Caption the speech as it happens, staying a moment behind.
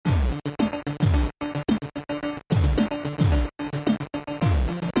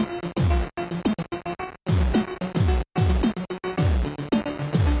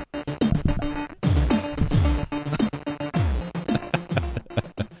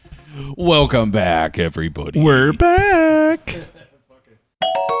Welcome back, everybody. We're back.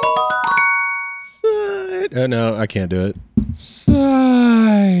 No, I can't do it.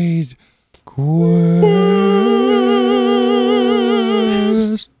 Side quest.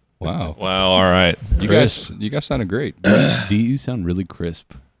 Wow. Wow. All right. You guys sounded great. D, you sound really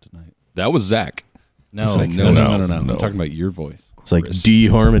crisp tonight. That was Zach. No, It's like- no. no. I'm talking about your voice. It's like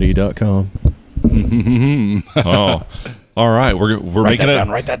dharmony.com. Oh. All right. We're making it.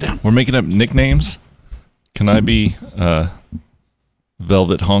 Write that down. We're making up nicknames. Can I be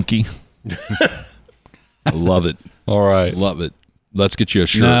Velvet Honky? Love it. All right. Love it. Let's get you a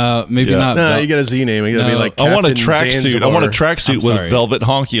shirt. No, maybe Yeah. not. No, you got a Z name. You got to be like I want a Captain tracksuit. I Zanzibar. want a tracksuit with sorry. Velvet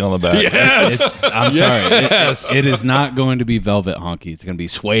Honky on the back. I'm sorry. It is not going to be Velvet Honky. It's going to be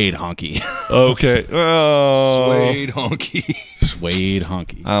Suede Honky. Okay. Oh. Suede honky. Suede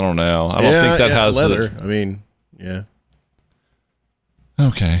Honky. I don't know. I don't think that has leather. the- I mean, yeah.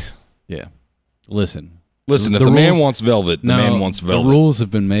 Okay. Yeah. Listen. Listen, if The the man rules- wants velvet, the man wants velvet. The rules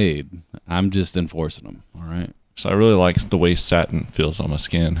have been made. I'm just enforcing them. All right. So I really like the way satin feels on my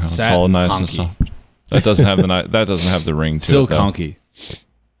skin. How it's Satin all nice and honky. soft. That doesn't have that doesn't have the ring to Silk it. though. Honky.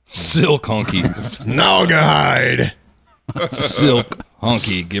 Silk honky. Naugahyde. Silk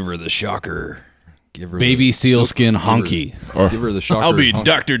honky. Give her the shocker. Give her Baby the sealskin silk- honky. Give her the shocker. I'll be honky.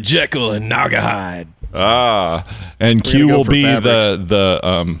 Dr. Jekyll and Naugahyde. Ah, and We're Q gonna go will for be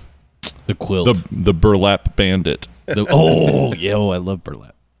fabrics. The quilt. the burlap bandit. I love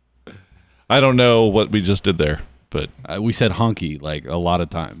burlap. I don't know what we just did there, but We said honky like a lot of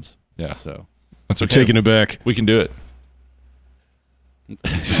times. yeah, So that's okay. Taking it back. We can do it.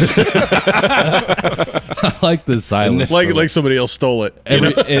 I like the silence. Like somebody else stole it.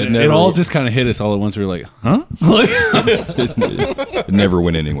 It all just kind of hit us all at once. We were like, huh? It never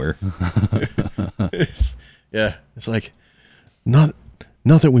went anywhere. Yeah. It's like, not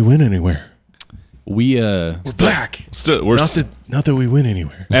that we went anywhere. We're We're back. We're Not that we went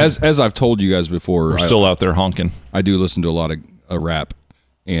anywhere. As I've told you guys before, still out there honking. I do listen to a lot of rap,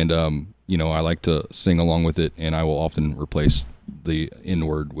 and I like to sing along with it, and I will often replace the N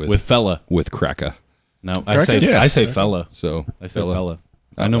word with fella. cracker. No, I say fella. So I say fella.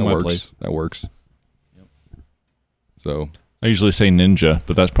 I know that my works. place. That works. So, I usually say ninja,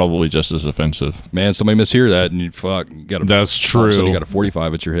 but that's probably just as offensive. man, somebody mishear that, and you got That's true. You got a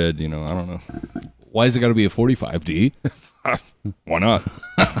 45 at your head. I don't know. Why is it got to be a 45, D? Why not?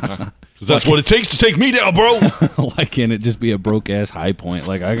 'Cause that's what it takes to take me down, bro. Why can't it just be a broke ass high point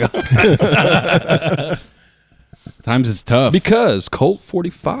like I got? Times it's tough. Because Colt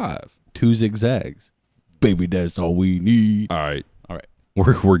 45. 2 zigzags. Baby, that's all we need. All right, All right.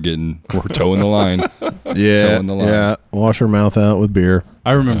 we're towing the line. Yeah. Towing the line. Yeah. Wash her mouth out with beer.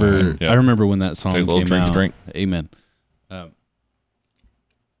 I remember. Yeah. I remember when that song Take a little came drink, out. drink. Amen.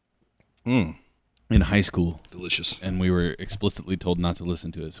 In high school, Delicious. and we were explicitly told not to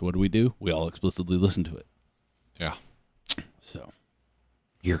listen to it. So what do? We all explicitly listened to it. Yeah. So,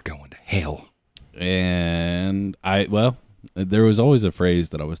 You're going to hell. and there was always a phrase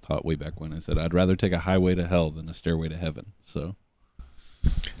that I was taught way back when. I said, I'd rather take a highway to hell than a stairway to heaven. So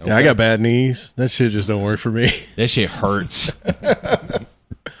Yeah, I got bad knees. That shit just don't work for me. that shit hurts.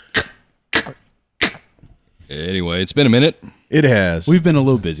 Anyway, it's been a minute. It has. We've been a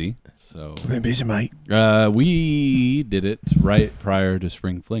little busy. So been busy, mate. we did it right prior to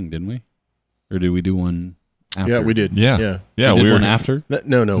Spring Fling, didn't we? Or did we do one after? Yeah, we did. Yeah. Yeah. Yeah, we did we were. one after?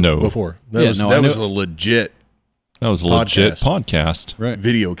 No. Before. That Yeah, was no, that I was know- a legit That was a legit podcast. Right.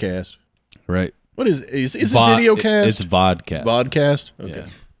 video cast. Right. What is it video cast? It's vodcast. Vodcast? Okay.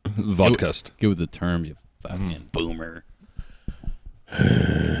 Yeah. Vodcast. Get with the terms, you fucking boomer.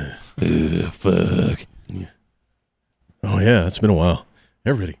 Fuck. Oh yeah, it's been a while.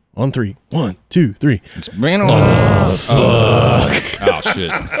 Everybody, on 3. 1, 2, 3. It's been a while. Fuck. Oh, shit.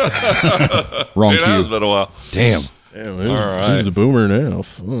 Wrong It has cue. been a while. Damn. Damn, who's, All right. who's the boomer now?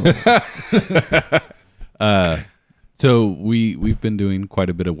 Fuck. So we've been doing quite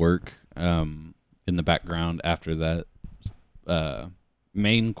a bit of work in the background after that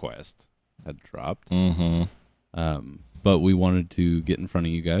main quest had dropped. Mm-hmm. But we wanted to get in front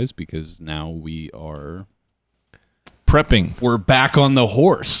of you guys because now we are Prepping. we're back on the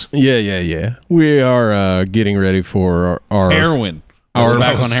horse. Yeah. We are getting ready for our Heroin. We're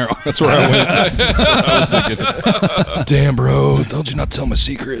back on heroin. That's where I went. That's what I was thinking. Damn, bro. Don't you not tell my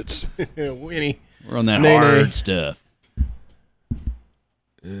secrets. Winnie. We're on that Nay, hard nay. stuff.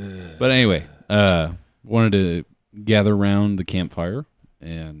 But anyway, wanted to gather around the campfire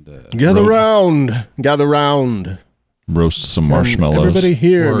and Gather round. Roast some marshmallows. Everybody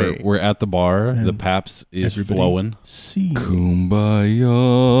hear me. we're at the bar. The Paps is everybody flowing. See. Kumbaya.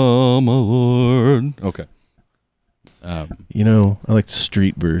 Oh my Lord. Okay. You know, I like the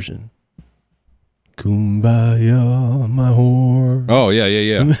street version. Kumbaya, my whore. Oh yeah.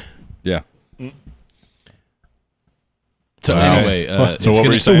 Yeah. So Wow. anyway, So it's what were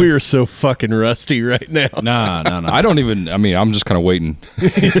gonna- you saying? We are so fucking rusty right now. Nah. I don't even. I mean, I'm just kind of waiting.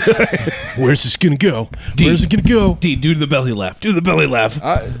 Where's this gonna go? Where's it gonna go? D, do the belly laugh. Do the belly laugh.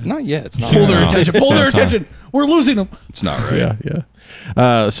 Not yet. It's not. Pull their No. attention. Pull their attention. We're losing them. It's not right.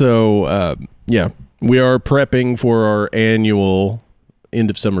 Yeah. So we are prepping for our annual end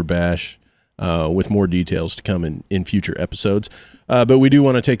of summer bash with more details to come in future episodes. But we do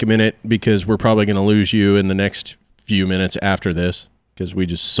want to take a minute because we're probably going to lose you in the next few minutes after this because we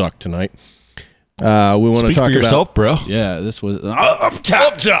just suck tonight. We want to Speak talk for yourself, bro. Yeah, this was up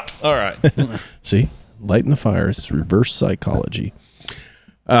top. All right. See, lighting the fires. It's reverse psychology.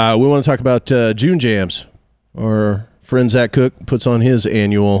 We want to talk about June Jams. Our friend Zach Cook puts on his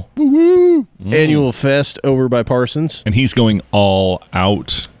annual fest over by Parsons. And he's going all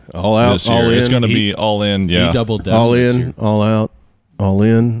out All out, this year. all in. It's going to be all in. Yeah. He doubled down. all this in, year. all out, all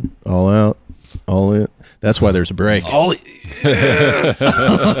in, all out, all in. That's why there's a break. All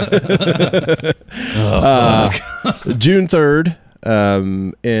June 3rd,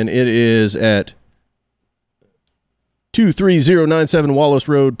 and it is at 23097 Wallace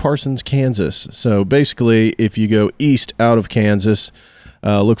Road, Parsons, Kansas. So basically, if you go east out of Kansas,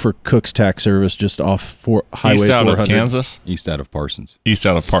 look for Cook's Tax Service just off Highway East out 400. of Kansas. East out of Parsons. East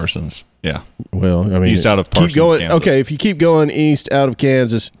out of Parsons. Yeah. Well, I mean, East out of keep Parsons, going. Kansas. Okay, if you keep going east out of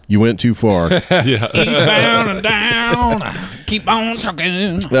Kansas, you went too far. Yeah. Eastbound and down. Keep on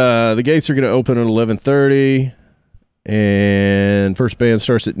trucking. The gates are going to open at 11:30, and first band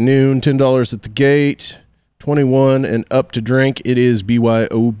starts at noon. $10 at the gate. 21 and up to drink. It is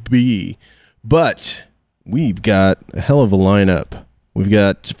BYOB, but we've got a hell of a lineup. We've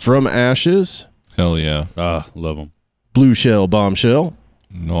got From Ashes, Hell yeah. Love them. Blue Shell Bombshell.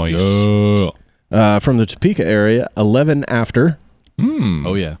 Nice. From the Topeka area, 11 After.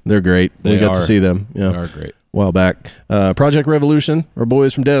 Oh yeah, They're great. We They got to are. see them. they Yeah, are great. a while back. Project Revolution, our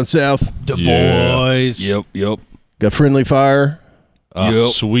boys from down south. The Yeah. boys. Yep. Got Friendly Fire. Yep.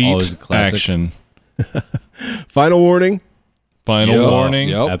 Always Sweet a classic. action. Final Warning. Final Yep. warning.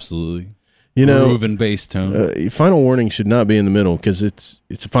 Yep. Absolutely. You know, Groove and bass tone. Final Warning should not be in the middle because it's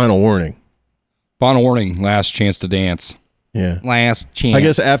a final warning. Final warning. Last chance to dance. Yeah. Last chance. I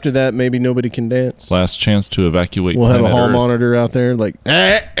guess after that, maybe nobody can dance. Last chance to evacuate. We'll have a planet hall Earth. monitor out there, like,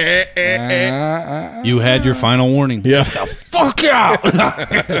 You had your final warning. yeah. Fuck out.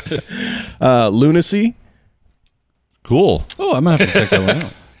 Lunacy. Cool. Oh, I might have to check that one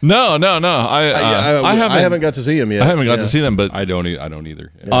out. No. I haven't got to see him yet. I haven't got Yeah. to see them, but I don't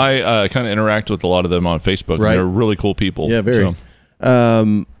either. Yeah. I kind of interact with a lot of them on Facebook. Right. And they're really cool people. Yeah, very.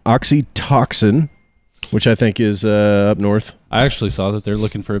 So, Oxytocin, which I think is up north. I actually saw that they're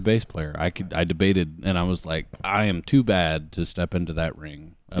looking for a bass player. I debated, and I was like, I am too bad to step into that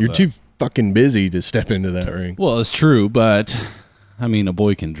ring. of You're a- too fucking busy to step into that ring. Well, it's true, but I mean, a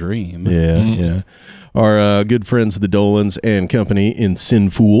boy can dream. Yeah, yeah. Our good friends, the Dolans and Company in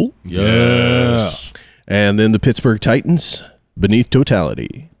Sinful. yes. And then the Pittsburgh Titans, Beneath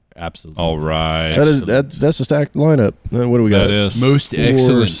Totality. Absolutely. All right. That's a stacked lineup. What do we got? That is. Most 4,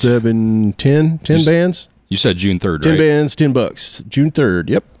 excellent. 7, 10 bands. You said June 3rd, 10 right? bands, $10. June 3rd.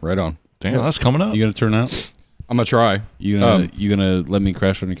 Yep. Right on. Damn, that's coming up. You gonna turn out? I'm gonna try. You gonna let me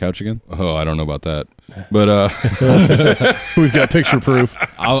crash on your couch again? Oh, I don't know about that, but We've got picture proof.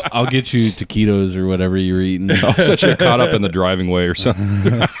 I'll get you taquitos or whatever you were eating. I'll set you caught up in the driving way or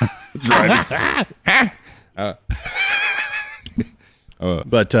something. Driving.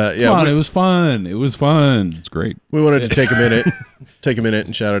 But yeah, Come on, it was fun. It was fun. It's great. we wanted to take a minute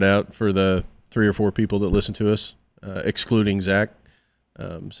and shout it out for the 3 or 4 people that listen to us, excluding Zach,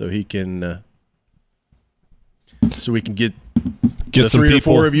 so he can, so we can get Get the some 3 or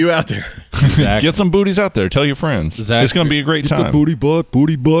people. 4 of you out there. Zach, Get some booties out there. Tell your friends. Zach, it's going to be a great Get the time.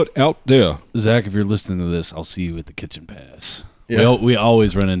 booty butt out there. Zach, if you're listening to this, I'll see you at the Kitchen Pass. Yeah. We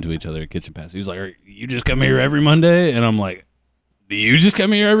always run into each other at Kitchen Pass. He's like, "You just come here every Monday," and I'm like, "Do you just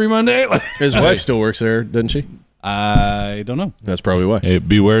come here every Monday?" Like, His wife still works there, doesn't she? I don't know. That's probably why. Hey,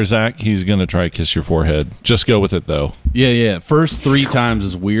 beware, Zach. He's going to try to kiss your forehead. Just go with it, though. Yeah. First 3 times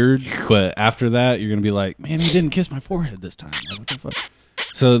is weird, but after that, you're gonna be like, "Man, he didn't kiss my forehead this time." Like, what the fuck?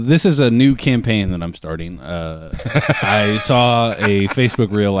 So this is a new campaign that I'm starting. I saw a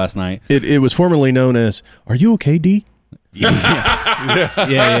Facebook reel last night. It was formerly known as "Are you okay, D?" Yeah.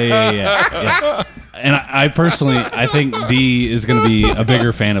 And I personally, I think D is going to be a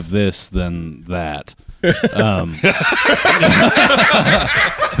bigger fan of this than that.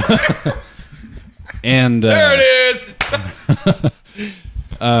 And There it is.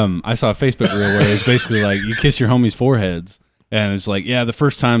 I saw a Facebook reel where it was basically like you kiss your homies' foreheads, and it's like, yeah, the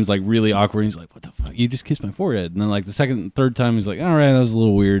first time's like really awkward. He's like, what the fuck? You just kissed my forehead. And then like the second and third time, he's like, all right, that was a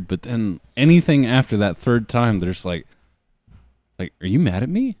little weird. But then anything after that third time, they're just like, are you mad at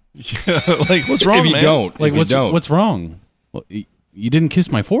me? Like, what's wrong, If you man? don't, Like, if you don't. what's wrong? Well, you didn't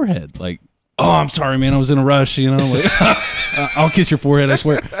kiss my forehead. Like, oh, I'm sorry, man. I was in a rush. You know, like, I'll kiss your forehead. I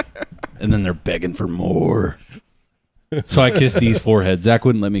swear. And then they're begging for more. So I kissed these foreheads. Zach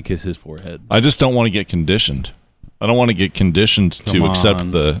wouldn't let me kiss his forehead. I just don't want to get conditioned. I don't want to get conditioned to Come accept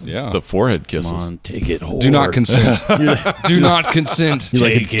on. the forehead kisses. Come on, take it. Whore. Do not consent. Do not consent. You're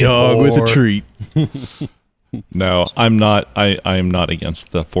like Take a it, dog with a whore. treat. No, I'm not. I am not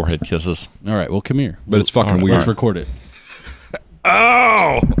against the forehead kisses. All right, well, come here. But it's fucking Alright, weird. Let's record it.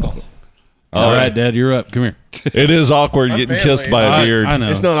 Oh, All right, Dad, you're up. Come here. it is awkward getting family. kissed by a beard. I know.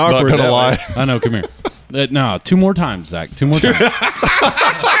 It's not Not awkward. gonna that lie. way. I know. Come here. No, 2 more times, Zach. 2 more times.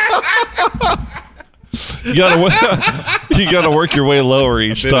 You gotta work your way lower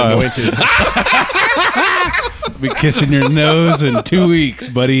each Been time. anointed. Be kissing your nose in 2 weeks,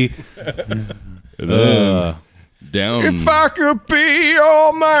 buddy. Down. If I could be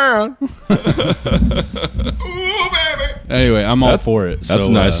your man. Anyway, I'm all for it. That's so,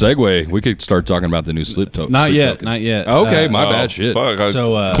 a nice segue. We could start talking about the new sleep token. Not yet. Not yet. Okay, my bad. Oh, Shit. fuck,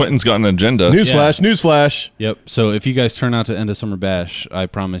 So, Quentin's got an agenda. Newsflash. Yep. So if you guys turn out to end of summer bash, I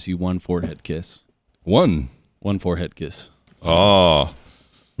promise you 1 forehead kiss. One. 1 forehead kiss. Oh,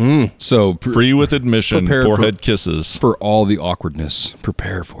 So free with admission. Prepare Forehead kisses. for all the awkwardness,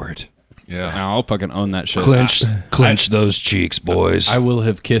 prepare for it. Yeah. Now, I'll fucking own that shit. Clench those cheeks, boys. I will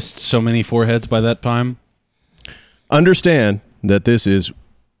have kissed so many foreheads by that time. Understand that this is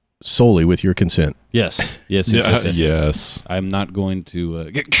solely with your consent. Yes. Yes. Yes. I'm not going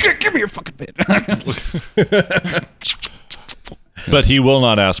to give me your fucking bit. But he will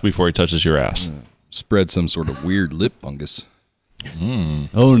not ask before he touches your ass. Spread some sort of weird lip fungus.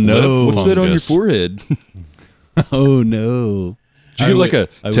 Oh no! What's that on your fungus. forehead? Did Oh no! you get like a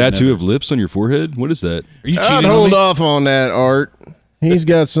I would tattoo never. of lips on your forehead? What is that? Are you I'd cheating on hold me? off on that, Art. He's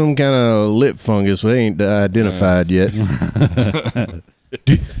got some kind of lip fungus we ain't identified yet.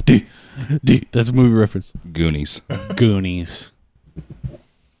 That's a movie reference. Goonies. Goonies.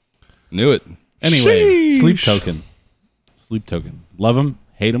 Knew it. Anyway, Sheesh. sleep token. Sleep token. Love them,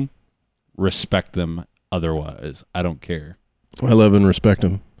 hate them, respect them. Otherwise, I don't care. I love and respect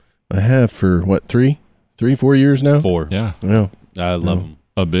him. I have for, what, 3, 4 years now? 4. Yeah. Yeah. I love them.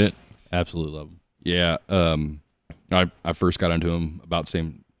 A bit. Absolutely love them. Yeah. I first got into him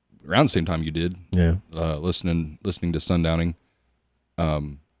around the same time you did. Yeah. Listening to Sundowning.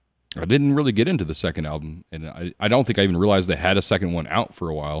 I didn't really get into the second album, and I don't think I even realized they had a second one out for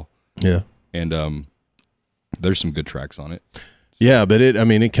a while. Yeah. And there's some good tracks on it. Yeah, but it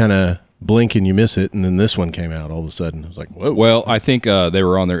kind of blink and you miss it, and then this one came out all of a sudden. I was like, whoa. Well, I think they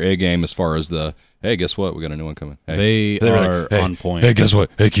were on their A game as far as the, hey, guess what? We got a new one coming. Hey. They were are like, hey, on point. Hey, guess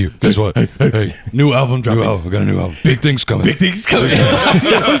what? Hey, Q, guess what? Hey, New album dropping. new album. We got a new album. Big things coming. Big things coming.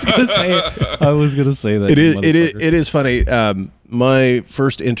 I was gonna say it. I was gonna say that. It you is. motherfucker. It is funny. My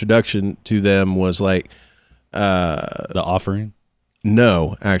first introduction to them was like, The Offering.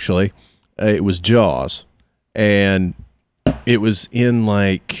 no, actually, it was Jaws, and it was in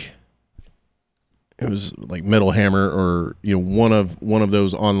like, it was like Metal Hammer or one of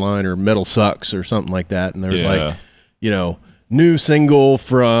those online or Metal Sucks or something like that, and there was like new single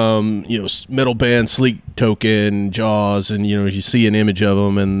from metal band Sleep Token, Jaws, and you see an image of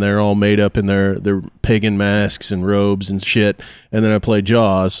them and they're all made up in their pagan masks and robes and shit, and then I play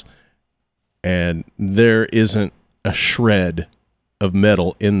Jaws and there isn't a shred of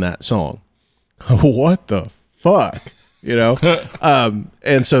metal in that song. What the fuck,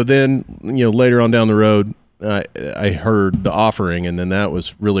 and so then later on down the road I heard The Offering, and then that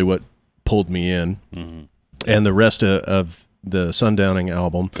was really what pulled me in. And the rest of the Sundowning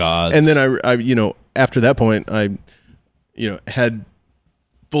album. Gods. And then I after that point, I, had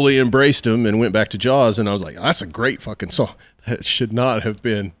fully embraced them and went back to Jaws, and I was like, that's a great fucking song. That should not have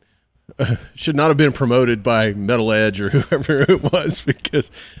been promoted by Metal Edge or whoever it was,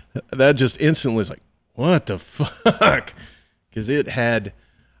 because that just instantly was like, what the fuck? Because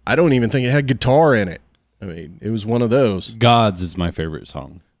I don't even think it had guitar in it. I mean, it was one of those. Gods is my favorite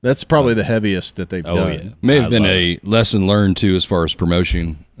song. That's probably the heaviest that they've Oh done. yeah. May I have been love a it. lesson learned too, as far as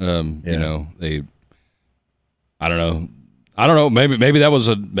promotion. Yeah. I don't know. I don't know. Maybe that was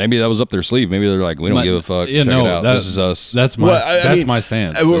up their sleeve. Maybe they're like, we don't give a fuck. Yeah, Check no, it out. This is us. That's my Well, I mean, my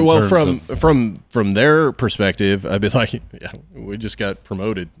stance. in Well, terms of- from their perspective, I'd be like, yeah, we just got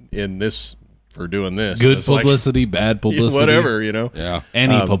promoted in this for doing this. good It's like, publicity, bad publicity, whatever, you know. Yeah.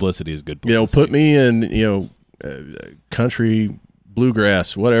 Any publicity is good publicity. Put me in, country,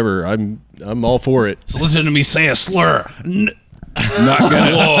 bluegrass, whatever. I'm all for it. So listen to me say a slur. Not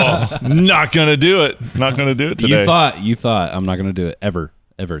gonna do it. Not gonna do it today. You thought I'm not going to do it ever.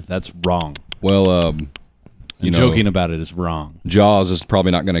 That's wrong. Well, Joking about it is wrong. Jaws is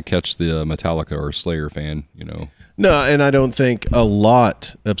probably not going to catch the Metallica or Slayer fan. No, and I don't think a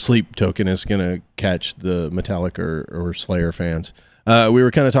lot of Sleep Token is going to catch the Metallica or Slayer fans. We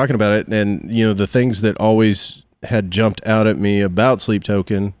were kind of talking about it, and the things that always had jumped out at me about Sleep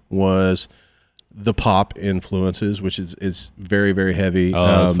Token was the pop influences, which is very, very heavy. Oh,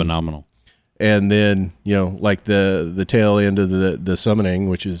 that's phenomenal. And then like the tail end of the summoning,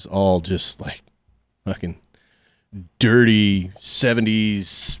 which is all just like fucking dirty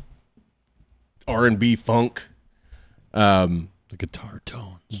 70s R&B funk. The guitar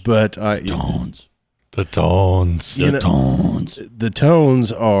tones. But Tones. The tones. Tones. the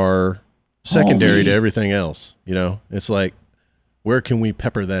tones are secondary to everything else. It's like, where can we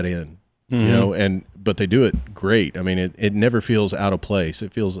pepper that in? But they do it great. I mean, it never feels out of place.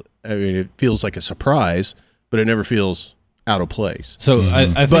 It feels like a surprise, but it never feels out of place. So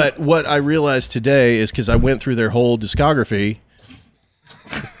I think, But what I realized today is, because I went through their whole discography,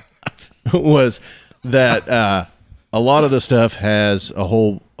 was that a lot of the stuff has a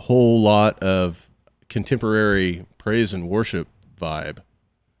whole lot of contemporary praise and worship vibe.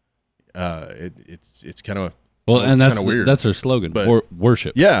 It's kind of and that's weird. that's our slogan. But-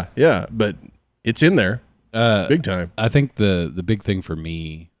 Worship. yeah, but it's in there big time. I think the big thing for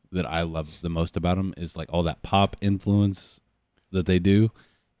me that I love the most about them is like all that pop influence that they do.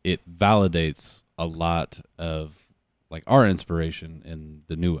 It validates a lot of like our inspiration in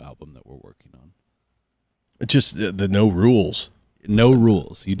the new album that we're working on. Just the no rules. No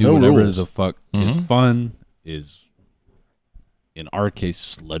rules. You do No whatever rules. the fuck is fun, is in our case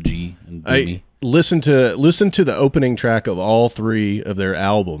sludgy and doomy. I listen to the opening track of all three of their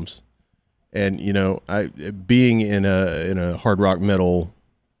albums, and I being in a hard rock metal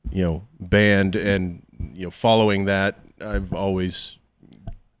band, and following that, I've always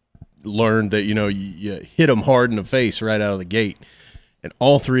learned that you hit them hard in the face right out of the gate, and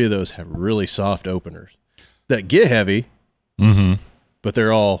all three of those have really soft openers that get heavy, but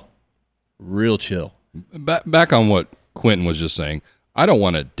they're all real chill. Back on what Quentin was just saying, I don't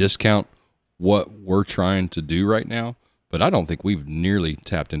want to discount what we're trying to do right now, but I don't think we've nearly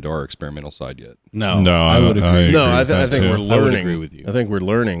tapped into our experimental side yet. No, I would agree. No, I with that think too. we're I would learning. agree with you. I think we're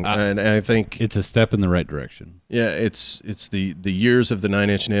learning, and I think It's a step in the right direction. yeah, it's the years of the Nine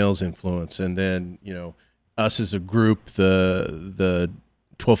Inch Nails influence, and then us as a group, the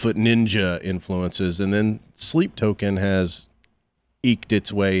 12-Foot Ninja influences, and then Sleep Token has eked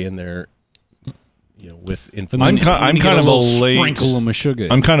its way in there, with influence. I'm Get kind of a little late. sprinkle of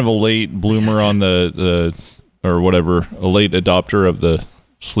Meshuggah. I'm kind of a late bloomer on the or whatever, a late adopter of the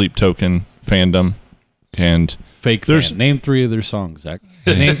Sleep Token fandom, and Fake There's- fan. Name 3 of their songs, Zach.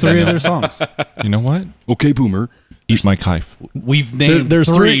 Name 3 of their songs. you know what? Okay, Boomer. Eat my kife. We've named there's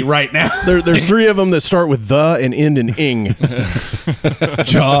 3 three. right now. There's three of them that start with the and end in ing.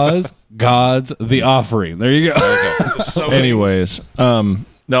 Jaws, Gods, The Offering. There you go. Anyways,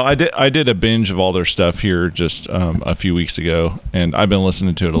 no, I did a binge of all their stuff here just a few weeks ago, and I've been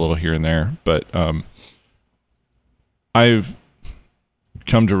listening to it a little here and there, but I've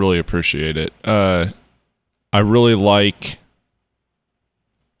come to really appreciate it. I really like,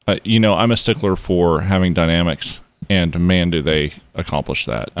 I'm a stickler for having dynamics, and man, do they accomplish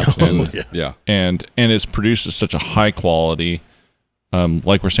that. And, Yeah. and it's produced at such a high quality.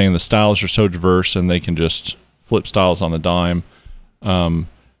 Like we're saying, the styles are so diverse, and they can just flip styles on a dime. I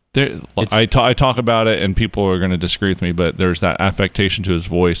talk about it, and people are going to disagree with me, but there's that affectation to his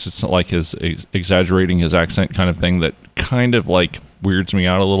voice. It's not like his exaggerating his accent kind of thing that kind of like weirds me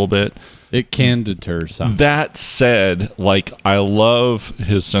out a little bit. It can deter some. That said, like, I love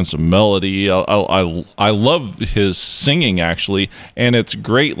his sense of melody. I love his singing, actually, and it's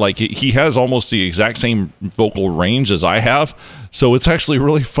great. Like, he has almost the exact same vocal range as I have, so it's actually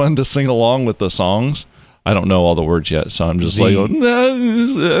really fun to sing along with the songs. I don't know all the words yet, so I'm just like, in the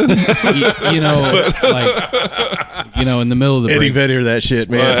middle of the Eddie break, Vedder, that shit,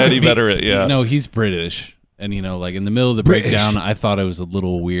 man. Eddie Vedder, yeah. he's British. And, like in the middle of the breakdown, I thought it was a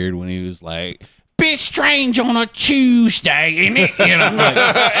little weird when he was like, bit strange on a Tuesday, ain't it? You know, like,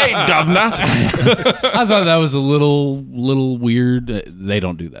 Hey, governor. I thought that was a little weird. They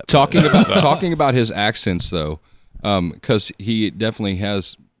don't do that. Talking about his accents though, because he definitely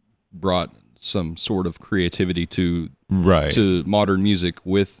has brought some sort of creativity to modern music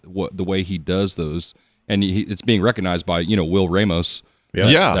with the way he does those, and it's being recognized by Will Ramos.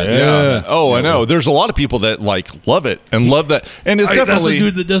 Yeah. Oh, I know. There's a lot of people that like love it and love that, and it's That's the definitely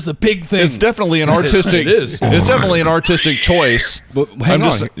dude that does the pig thing. it's definitely an artistic. It is. It's definitely an artistic choice. But hang I'm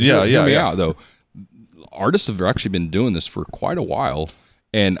on, just- hear me yeah. out though. Artists have actually been doing this for quite a while,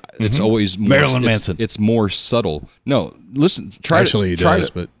 and it's always more, Marilyn it's- Manson. It's more subtle. No, listen. Actually, he does,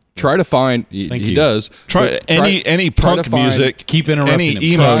 but try to find. He you. does. Try but any try punk to find- music. Keep interrupting any him. emo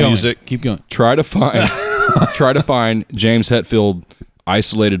Keep going. music. Keep going. Try to find. Try to find James Hetfield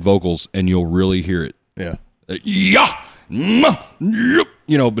isolated vocals, and you'll really hear it. yeah. Yeah. But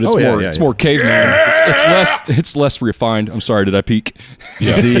it's Oh, yeah, more yeah, it's yeah. more caveman. It's less refined. I'm sorry, did I peek?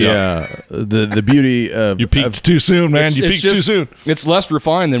 The beauty of You peaked too soon, man. You peaked too soon. It's less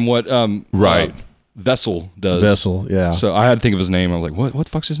refined than what Right. Vessel does. Vessel, yeah. So I had to think of his name. I was like, what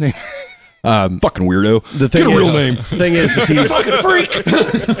the fuck's his name? Fucking weirdo. The thing Get a real is, name. The thing is he's fucking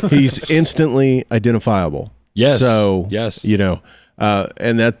freak. He's instantly identifiable. Yes. So Yes.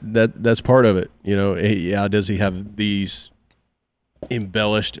 and that's part of it. Does he have these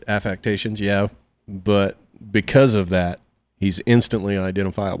embellished affectations? Yeah, but because of that, he's instantly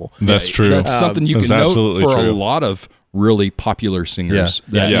identifiable. That's true. That's something you That's can note absolutely for a true. lot of really popular singers.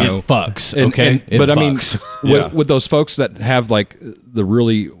 Yeah. That, Yeah. you know, It fucks. And- Okay, and- It but I mean, fucks. with those folks that have like the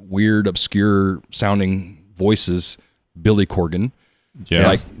really weird, obscure sounding voices, Billy Corgan, Yeah.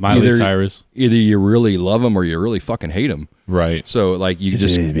 like Miley either, Cyrus. either you really love them or you really fucking hate them. Right. So like you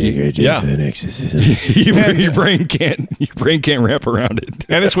just Yeah. your brain can't wrap around it.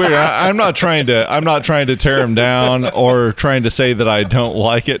 And it's weird. I'm not trying to tear him down or trying to say that I don't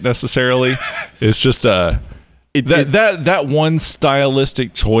like it necessarily. It's just that one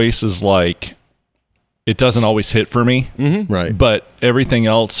stylistic choice is like it doesn't always hit for me. Right. But everything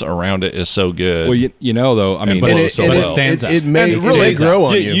else around it is so good. Well, you know though, I mean, but And it- it, so and well. it, stands out. it may, And it may grow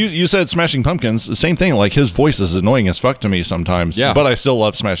on Yeah, you said Smashing Pumpkins. The same thing. Like his voice is annoying as fuck to me sometimes. Yeah. But I still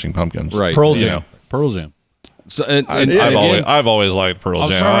love Smashing Pumpkins. right. Pearl You Jam. know. Pearl Jam. So, and I've again, always liked Pearl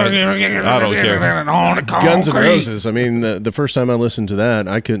Jam. I don't care. Guns N' Roses. I mean, the first time I listened to that,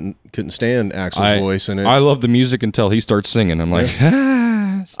 I couldn't stand Axl's voice in it. I love the music until he starts singing. I'm like,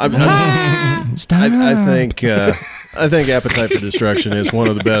 I think Appetite for Destruction is one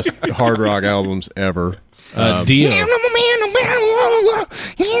of the best hard rock albums ever. Dio.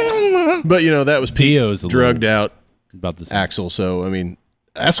 But that was Pete Dio is the drugged out About the same. Axl. So I mean,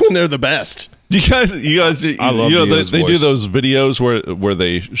 that's when they're the best. You guys, I love Dio's they do voice. those videos where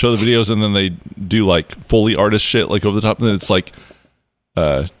they show the videos and then they do like Foley artist shit like over the top, and then it's like,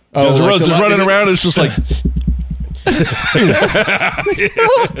 Guns N' like Roses the- running around. It's just like,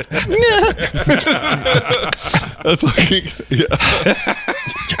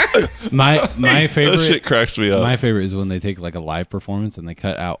 My that favorite. shit cracks me up. My favorite is when they take like a live performance and they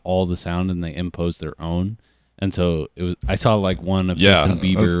cut out all the sound and they impose their own. And so it was. I saw like one of Yeah, Justin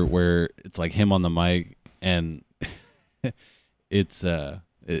that's- Bieber where it's like him on the mic and it's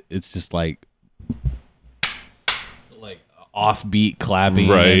just like offbeat clapping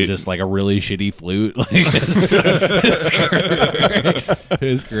Right. and just like a really shitty flute. Like it's great.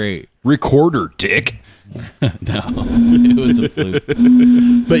 It's great. recorder dick. No, it was a flute.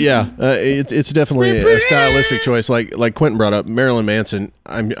 But yeah, it's definitely a stylistic choice. Like Quentin brought up, Marilyn Manson.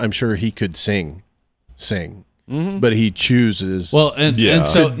 I'm sure he could sing, but he chooses Well, and Yeah.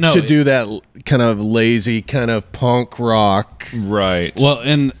 so to, no, to do that kind of lazy, kind of punk rock. Right. Well,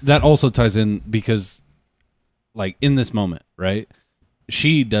 and that also ties in because, like, in this moment, right?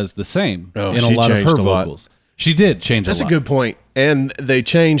 She does the same Oh, in a she lot of her changed a lot. vocals. She did change That's a a lot. good point. And they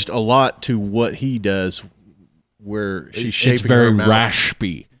changed a lot to what he does, where she's shaping It's very her mouth.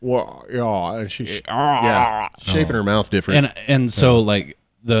 raspy, Well, yeah, and she's shaping her mouth different. and so like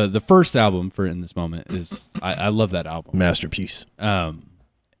the first album for In This Moment is I love that album, Masterpiece. and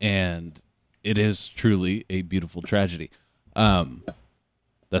it is truly a beautiful tragedy.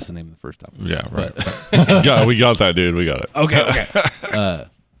 That's the name of the first album. Yeah. Right. We got that, dude. We got it. Okay.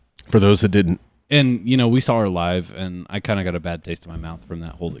 For those that didn't. And we saw her live, and I kind of got a bad taste in my mouth from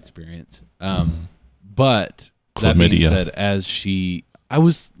that whole experience. But that being Chlamydia. said, I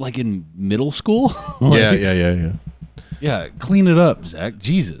was like in middle school. Yeah. Yeah, clean it up, Zach.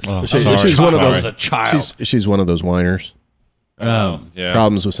 Jesus. She's one of I those. was a child. She's one of those whiners. Yeah.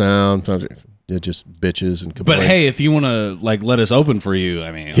 Problems with sound. just bitches and complaints. But hey, if you want to like let us open for you,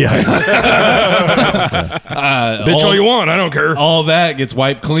 I mean, yeah, Bitch all you want. I don't care. all that gets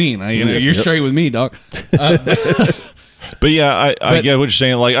wiped clean. You're straight with me, dog. But yeah, I get what you're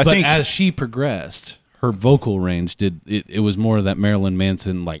saying. Like, I But think as she progressed, her vocal range it was more of that Marilyn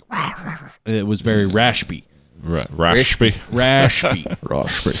Manson, like, it was very raspy. raspy.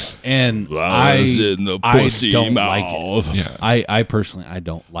 And in the pussy don't mouth. like it. Yeah. I personally, I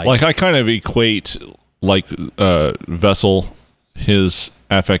don't like Like, it. I kind of equate like Vessel, his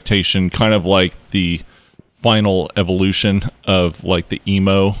affectation, kind of like the final evolution of like the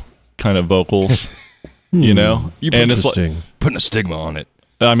emo kind of vocals. You know, and it's like, interesting. Putting a stigma on it.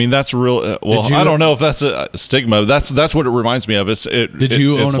 I mean, that's real. Well, I don't know if that's a stigma. That's what it reminds me of. Did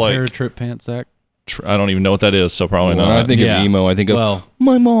you own it's a like, pair of Trip pants, Zach? I don't even know what that is, so probably When not. I think Yeah. of emo, I think of Well,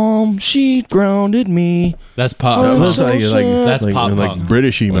 my mom. She grounded me. that's pop. That's like, That's pop like punk.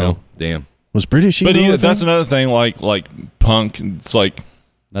 British emo. Well, damn. Was British emo? But a that's thing? another thing. Like punk. It's like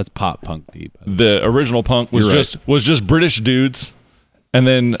That's pop punk deep. the original punk was You're right. just British dudes, and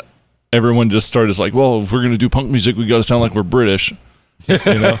then everyone just started like, well, if we're gonna do punk music, we got to sound like we're British. You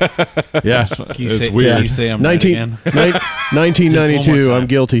know, Yeah. Can you It's say, weird. Can you say I'm right 19, again? 1992. time. I'm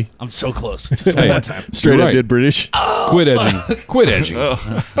guilty. I'm so close. Just one more time. Straight You're up right. did British. Quit edging. Quit edging.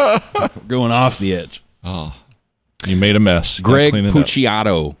 We're going off the edge. oh, you made a mess. You gotta Greg clean it up.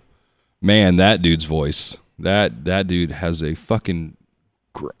 Puciato. Man, that dude's voice. That dude has a fucking.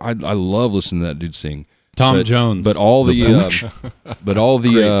 I love listening to that dude sing. Tom Jones. But all the voice.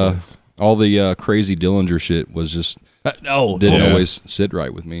 crazy Dillinger shit was just no, didn't Yeah. always sit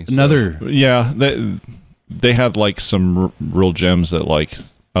right with me. So. another. Yeah, they had like some real gems that like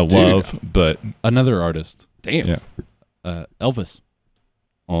I love, but Another artist. damn. yeah. Elvis.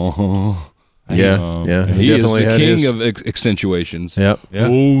 Oh, Yeah. Yeah. he is definitely the had king his- of accentuations. Yep. Yeah.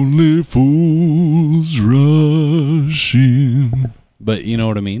 Only fools rush in, But you know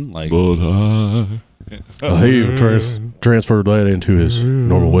what I mean? Like, but I. He even transferred that into his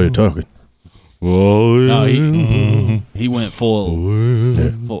normal way of talking. no, he went full.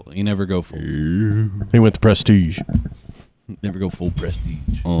 You never go full. He went to Prestige. Never go full prestige.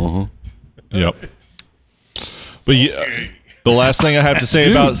 Uh-huh. Yep. But the last thing I have to say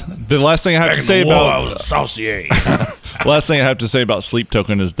about last thing I have to say about Sleep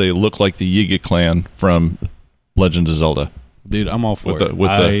Token is they look like the Yiga clan from Legend of Zelda. Dude, I'm all for it.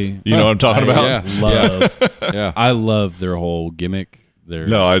 You know what I'm talking about? Yeah. Love. Yeah. I love their whole gimmick.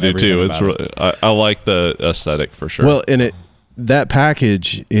 No, I do too. everything It's about really, I like the aesthetic for sure. Well, and that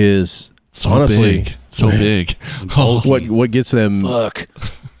package is honestly big. So big. Oh, what gets them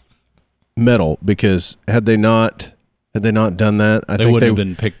metal, because had they not done that, I they think wouldn't they have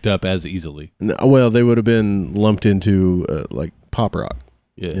been picked up as easily. well, they would have been lumped into like pop rock.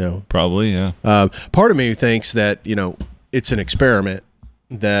 Yeah. You know, Probably, yeah. part of me thinks that it's an experiment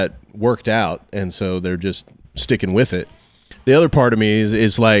that worked out, and so they're just sticking with it. The other part of me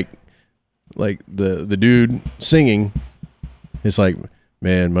is like the dude singing. It's like,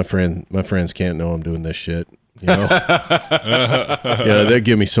 man, my friends can't know I'm doing this shit. Yeah, they'd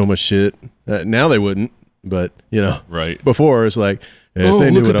give me so much shit. Now they wouldn't, but Right. before it's like, if they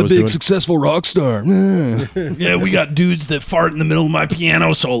knew what I was doing. successful rock star. Yeah, we got dudes that fart in the middle of my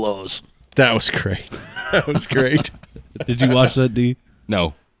piano solos. That was great. That was great. Did you watch that, D?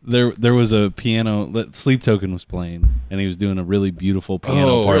 No. There was a piano that Sleep Token was playing, and he was doing a really beautiful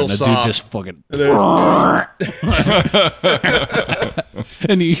piano part, real and the soft. dude just fucking.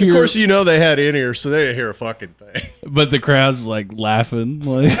 And you hear, Of course, they had in-ears, so they didn't hear a fucking thing. but the crowd's like laughing,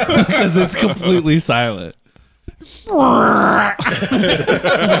 like because it's completely silent.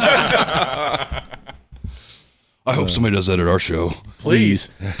 I hope somebody does that at our show. Please.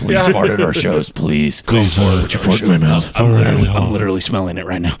 Fart at our shows, please. Please, put your foot in my mouth. I'm literally smelling it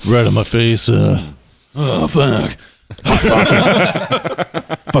right now. Right on my face. Oh fuck!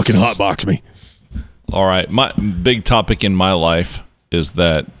 Fucking hotbox me. All right. My big topic in my life is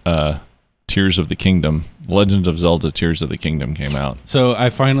that Tears of the Kingdom, Legend of Zelda Tears of the Kingdom came out. So I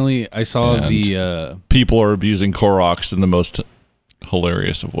saw And the People are abusing Koroks in the most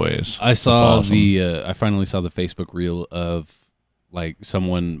hilarious of ways. I saw That's awesome. I finally saw the Facebook reel of like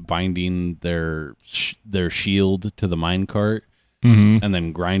someone binding their shield to the minecart and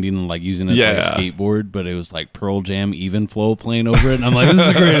then grinding and like using it Yeah. as like a skateboard, but it was like Pearl Jam Even Flow playing over it, and I'm like, this is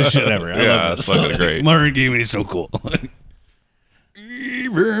the greatest shit ever. I Yeah, love it's this. fucking great. Martin Gaming is so cool.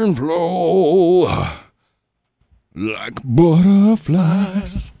 Even flow like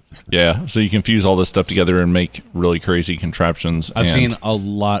butterflies. Yeah, so you can fuse all this stuff together and make really crazy contraptions. I've and- seen a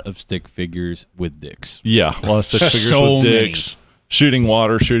lot of stick figures with dicks. Yeah, a lot of stick figures So with many. dicks, shooting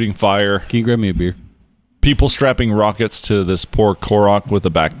water, shooting fire. Can you grab me a beer? People strapping rockets to this poor Korok with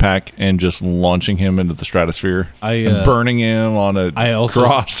a backpack and just launching him into the stratosphere and burning him on a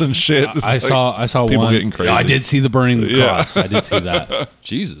cross and shit. I saw people one. getting crazy. I did see the burning cross. I did see that.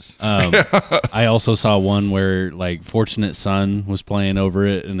 Jesus. I also saw one where like Fortunate Son was playing over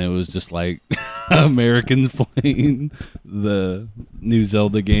it, and it was just like Americans playing the new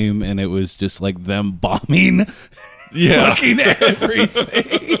Zelda game, and it was just like them bombing, fucking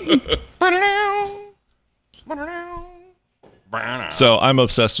everything. So I'm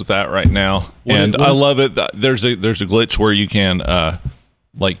obsessed with that right now, I love it. There's a glitch where you can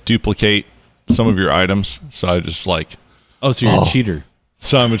like duplicate some of your items. So I just like, so you're a cheater.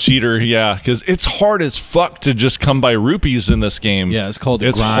 So I'm a cheater, yeah, because it's hard as fuck to just come by rupees in this game. Yeah, it's called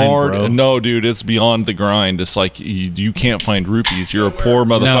it's grind, hard. bro. No, dude, it's beyond the grind. It's like you can't find rupees. You're a poor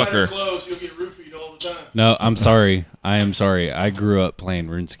motherfucker. Close, you'll get roofied all the time. No, I'm sorry. I am sorry. I grew up playing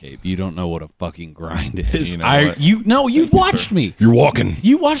RuneScape. You don't know what a fucking grind is. You've watched me. You're walking.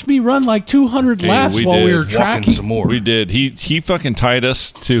 You watched me run like 200 laps we while we did. were Walking tracking some more. We did. He fucking tied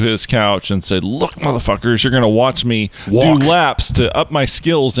us to his couch and said, "Look, motherfuckers, you're gonna watch me Walk. do laps to up my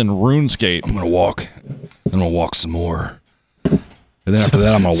skills in RuneScape." I'm gonna walk. I'm gonna walk some more. And then after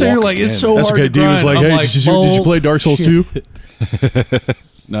that, I'm gonna So walk. you're like, again. it's so That's hard okay. to Dude was grind. like, I'm hey, did you play Dark Souls 2?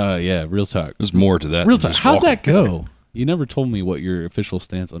 No, yeah, real talk. There's more to that. Real than talk. just How'd walking. that go? You never told me what your official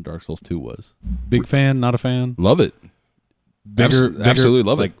stance on Dark Souls 2 was. Big fan, not a fan? Love it. Bigger, Absolutely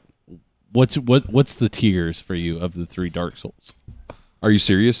love it. What's the tiers for you of the 3 Dark Souls? Are you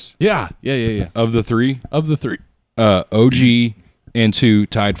serious? Yeah. Of the 3, Of the 3. OG and 2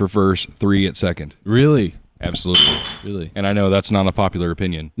 tied for first, 3 at second. Really? Absolutely. Really? And I know that's not a popular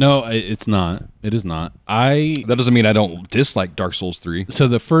opinion. No, it's not. It is not. That doesn't mean I don't dislike Dark Souls 3. So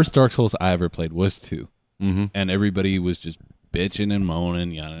the first Dark Souls I ever played was 2. Mm-hmm. And everybody was just bitching and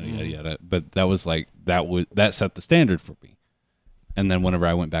moaning, yada yada yada. But that was like that set the standard for me. And then whenever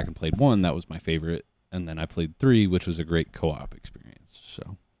I went back and played 1, that was my favorite. And then I played 3, which was a great co-op experience.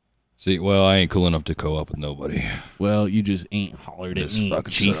 So, See, well, I ain't cool enough to co-op with nobody. well, you just ain't hollered at This me,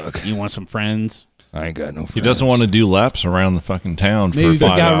 fucking Chief. suck. You want some friends? I ain't got no friends. He doesn't want to do laps around the fucking town Maybe for if 5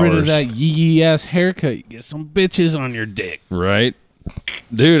 you got hours. rid of that yee ass haircut, you get some bitches on your dick. Right?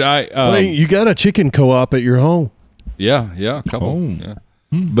 Dude, You got a chicken co-op at your home. Yeah, a couple. Oh. Yeah.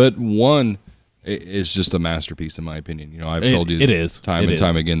 But 1 is just a masterpiece in my opinion. You know, I've told you it is. time It and is.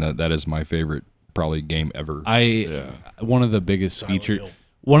 time again that is my favorite probably game ever. One of the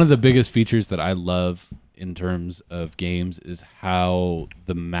biggest features that I love in terms of games is how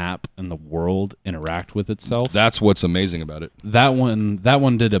the map and the world interact with itself. That's what's amazing about it. That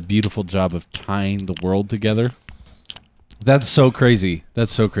one did a beautiful job of tying the world together. That's so crazy. Shut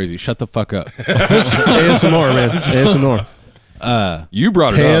the fuck up. ASMR, man. ASMR. You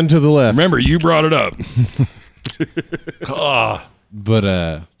brought it Pan up. to the left. Remember, you brought it up.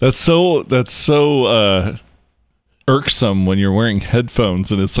 But That's so irksome when you're wearing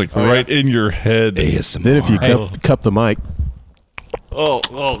headphones and it's like right in your head. ASMR. Then if you cup the mic. Oh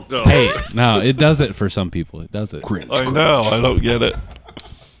no. hey, no, it does it for some people. It does it. I know. I don't get it.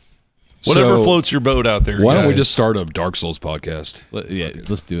 Whatever So, floats your boat out there. Why don't we guys. just start a Dark Souls podcast?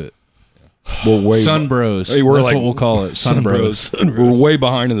 Let's do it. We're way Sun Bros. Hey, we're That's like what we'll call it. Sun Bros. We're way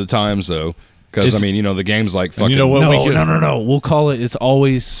behind in the times though, because I mean, you know, the game's like fucking. you know what? No. We'll call it. It's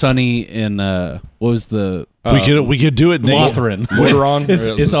always sunny in what was the we could do it. Lothran. Lothran?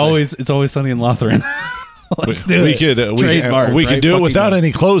 It's always sunny in Lothran. Let's do we it. could Trademark, we could right? do it Fucking without done.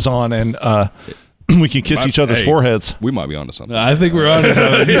 any clothes on, and we can kiss each other's Hey, foreheads. We might be onto something. I think we're on to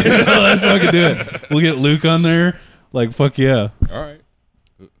something. Let's fucking do it. We'll get Luke on there. Like fuck yeah, All right.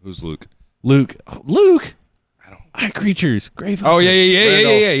 Who's Luke? Luke. Eye creatures. Grave. Oh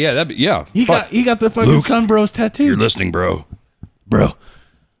yeah. That'd be, yeah. He got the fucking Luke. Sun Bros tattoo. You're listening, bro. Bro.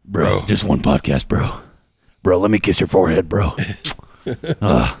 Just one podcast, bro. Bro, let me kiss your forehead, bro. It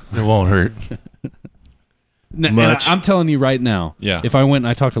won't hurt. And I'm telling you right now. Yeah. If I went and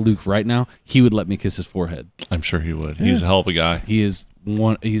I talked to Luke right now, he would let me kiss his forehead. I'm sure he would. He's a hell of a guy. He is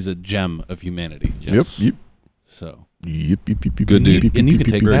he's a gem of humanity. Yep. So Good dude. And you can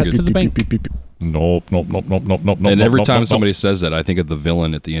take that to the bank. Nope. And every time somebody says that, I think of the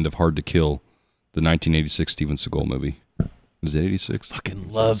villain at the end of Hard to Kill, the 1986 Steven Seagal movie. Was it 86?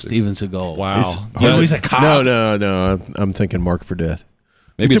 Fucking love Steven Seagal. Wow. He's a cop. No. I'm thinking Mark for Death.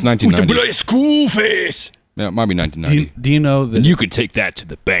 Maybe it's 1990. school face. Yeah, it might be 1990. Do you know that You could take that to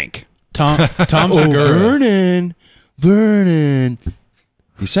the bank. Tom Segura? Vernon.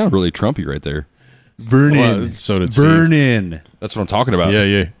 You sound really Trumpy right there. Vernon. Well, so did Steve. Vernon. That's what I'm talking about.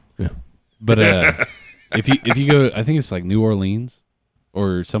 Yeah. But if you go, I think it's like New Orleans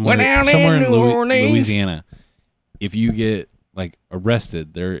or somewhere in Louisiana. If you get like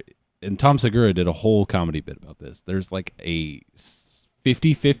arrested there, and Tom Segura did a whole comedy bit about this. There's like a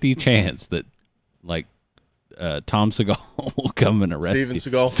 50-50 chance that like Tom Seagal will come and arrest Steven you.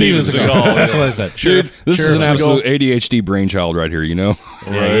 Seagal. Steven Seagal. That's what I said. Dude, this is an Sheriff absolute ADHD brainchild right here, you know?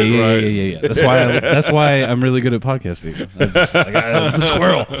 Yeah. That's why I'm really good at podcasting. I'm a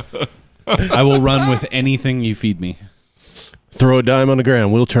squirrel. I will run with anything you feed me. Throw a dime on the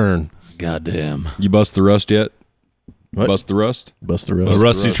ground. We'll turn. Goddamn. You bust the rust yet? What? Bust the rust? Bust the The rust.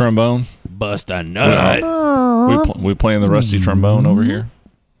 rusty trombone. Bust a nut. We playing the rusty trombone over here.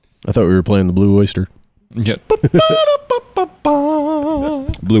 I thought we were playing the Blue Oyster. Yeah.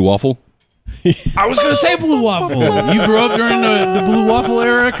 Blue waffle? I was going to say Blue Waffle. You grew up during the Blue Waffle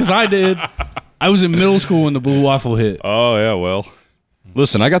era? Because I did. I was in middle school when the Blue Waffle hit. Oh yeah. Well.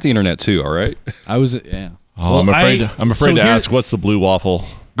 Listen, I got the internet too, all right? I was, yeah. Oh, I'm afraid to ask. What's the blue waffle?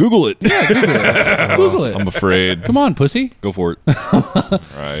 Google it. Google it. I'm afraid. Come on, pussy. Go for it.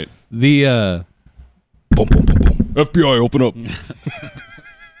 Right. The, Boom, boom, boom, boom. FBI, open up.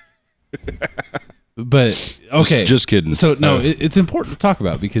 but, okay. Just kidding. So, no, it's important to talk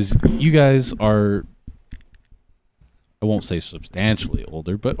about because you guys are, I won't say substantially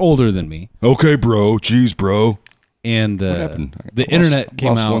older, but older than me. Okay, bro. Jeez, bro. And What happened? the internet came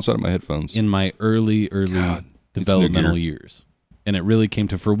lost out one side of my headphones. in my early developmental years. And it really came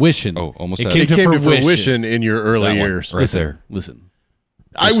to fruition. Oh, almost It had came, It to, came to fruition. fruition in your early That one. years. Right there. Listen.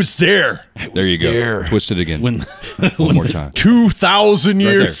 I was there There you go. Twist it again. When, One more time. 2,000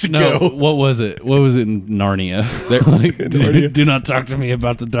 years no, ago. what was it? What was it in Narnia? Like, do not talk to me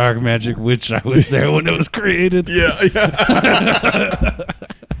about the dark magic witch. I was there when it was created. Yeah.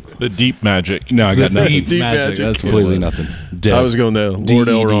 The deep magic. No, I got nothing. Deep Deep magic. magic. That's what it Completely was. nothing. Dead. I was going to Lord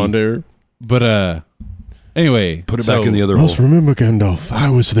D-E-D. Elrond there. But anyway, Put it back in the other Must hole. remember, Gandalf, I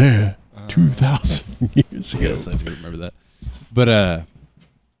was there 2,000 years ago. Yes, I do remember that. But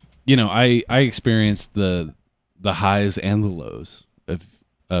you know, I experienced the highs and the lows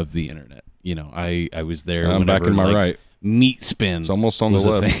of the internet. You know, I was there. I'm back in my like, right. Meat spin. It's almost on was the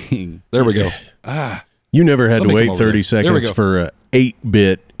a left. thing. There we go. You never had Let to me come wait over 30 there. There we seconds go. for a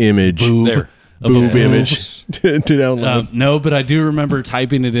 8-bit image. Boob. There. Boob Okay. image to download. No, but I do remember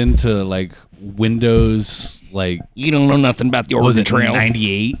typing it into like Windows, like You don't know nothing about the what was Oregon it, Trail.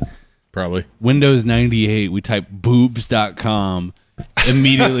 98? Probably. Windows 98. We typed boobs.com.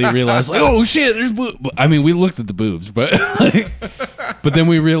 Immediately realized, like, oh shit, there's boobs. I mean, we looked at the boobs, but like, but then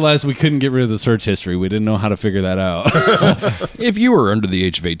we realized we couldn't get rid of the search history. We didn't know how to figure that out. If you were under the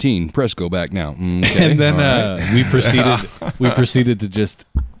age of 18, press go back now. Okay. And then All right. we proceeded to just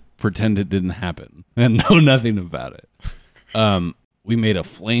pretend it didn't happen and know nothing about it. We made a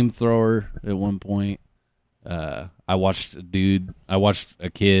flamethrower at one point. I watched a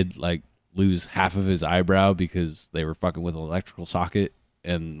kid like lose half of his eyebrow because they were fucking with an electrical socket,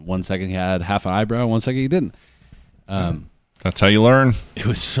 and 1 second he had half an eyebrow, 1 second he didn't. That's how you learn. It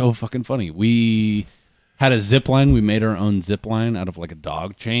was so fucking funny. We had a zip line. We made our own zip line out of like a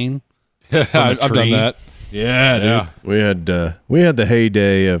dog chain. I've done tree. that. Yeah, dude. We had the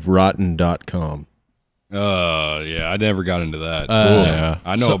heyday of rotten.com. Yeah, I never got into that. Yeah.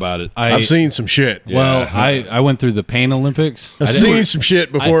 I know about it. I've seen some shit. Well, I went through the Pain Olympics. I've seen some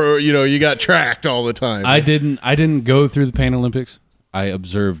shit before, you got tracked all the time. I didn't go through the Pain Olympics. I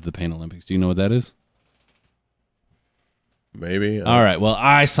observed the Pain Olympics. Do you know what that is? Maybe. All right. Well,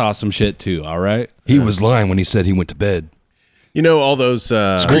 I saw some shit too. All right. He was lying when he said he went to bed. You know, all those...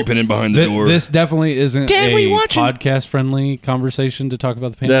 Creeping in behind the door. This definitely isn't a podcast-friendly conversation to talk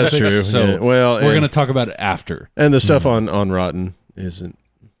about the Pain That's Olympics. true. So Yeah. Well, we're and- going to talk about it after. and the stuff on Rotten isn't,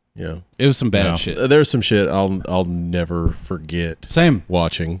 It was some bad shit. There's some shit I'll never forget Same.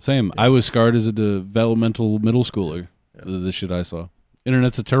 watching. Same. I was scarred as a developmental middle schooler. The shit I saw.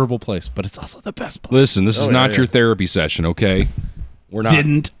 Internet's a terrible place, but it's also the best place. Listen, this is yeah, not yeah. your therapy session, okay? We're not.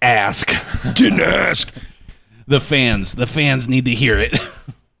 Didn't ask. Didn't ask. The fans need to hear it.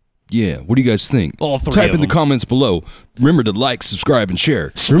 Yeah, what do you guys think? All three Type of in the them. comments below. Remember to like, subscribe, and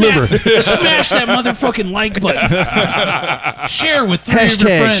share. Remember, Smash that motherfucking like button. Share with three of your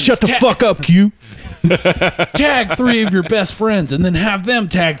hashtag friends. shut the fuck up, Q. Tag three of your best friends, and then have them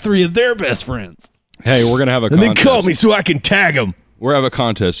tag three of their best friends. Hey, we're going to have a And then contest. call me so I can tag them. We're going to have a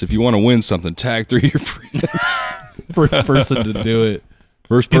contest. If you want to win something, tag 3 of your friends. First person to do it.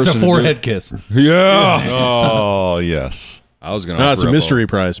 First It's person a to do forehead kiss. it. Yeah. Oh yes. I was going to No, it's a mystery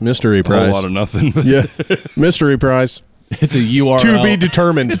prize. Mystery A prize. whole lot of nothing. Yeah, mystery prize It's a URL. to be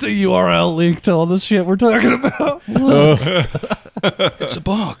determined. It's a URL link to all this shit we're talking about. It's a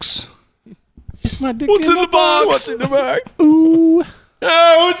box. Kiss my dick What's in the box? What's in the box? Ooh.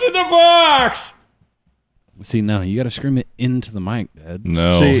 Oh, what's in the box? See, no, you got to scream it into the mic, Dad.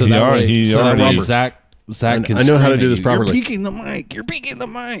 No, See, So that way, already. Zach can I know how to scream do at this you. properly. You're peeking the mic. You're peeking the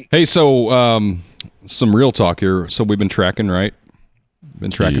mic. Hey, so some real talk here. So we've been tracking, right? Been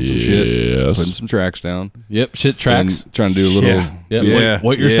tracking some shit, Yes. putting some tracks down, Yep, shit tracks. and trying to do a little. Yeah. Yep. Yeah.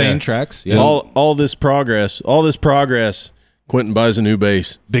 What you're Yeah. saying, tracks. Yeah. All this progress. Quentin buys a new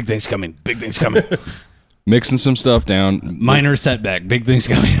bass. Big things coming. Big things coming. Mixing some stuff down. Minor setback. Big things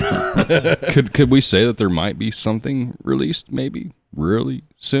coming. Could we say that there might be something released maybe really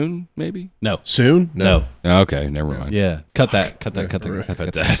soon? Maybe. No. Soon? No. Okay, never mind. Yeah. Cut that. Cut that.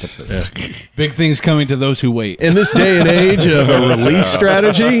 Big things coming to those who wait. In this day and age of a release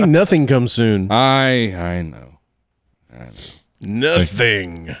strategy, nothing comes soon. I know.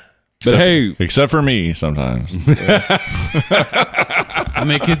 Nothing. But hey, Except for me sometimes. How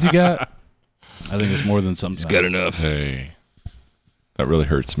many kids you got? I think it's more than sometimes. enough. Hey. That really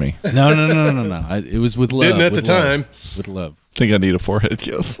hurts me. No. It was with love. Didn't at with the love. time. With love. Think I need a forehead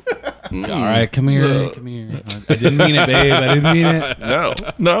kiss. All right, come here. Come here. I didn't mean it, babe. I didn't mean it.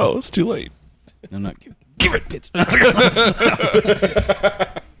 No, it's too late. I'm not. Give it, bitch.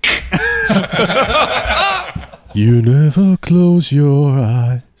 You never close your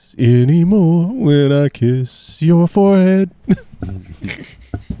eyes anymore when I kiss your forehead.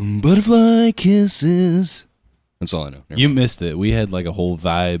 Butterfly kisses. That's all I know. You missed it. We had like a whole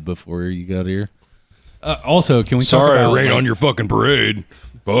vibe before you got here. Also, can we talk about like, your fucking parade.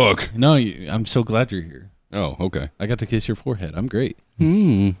 Fuck. No, I'm so glad you're here. Oh, okay. I got to kiss your forehead. I'm great.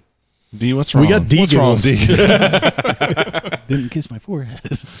 D, what's wrong? We got D What's wrong, giggles. D? Didn't kiss my forehead.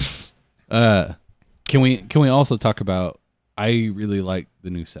 Can we also talk about? I really like the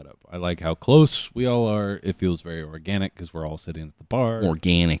new setup. I like how close we all are. It feels very organic because we're all sitting at the bar.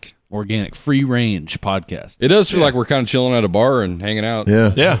 Organic. Organic, free range podcast. It does feel like we're kind of chilling at a bar and hanging out.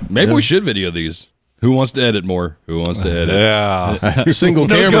 Yeah. Yeah. Maybe we should video these. Who wants to edit more? Who wants to edit? Yeah. Single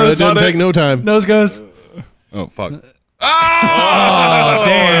Nose camera. goes That on doesn't it. take no time. Nose goes. Oh, fuck. Oh,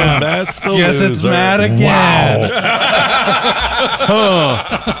 damn. That's the Guess it's loser. Matt again.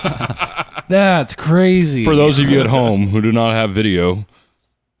 That's crazy. For those of you at home who do not have video,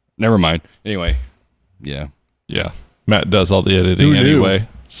 never mind. Anyway, yeah. Yeah. Matt does all the editing Who knew? anyway.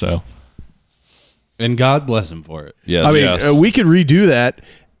 So And God bless him for it. Yes. I mean, Yes. we could redo that,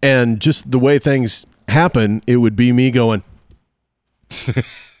 and just the way things happen, it would be me going,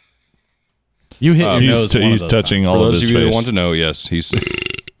 You hit your nose. one of he's those touching times. all For of those his of you who face. want to know, yes, he's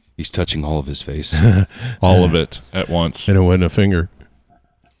touching all of his face. All of it at once. and it wasn't a finger.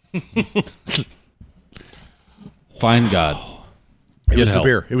 Find God. It was help. the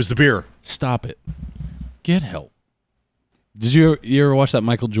beer. It was the beer. Stop it. Get help. Did you ever watch that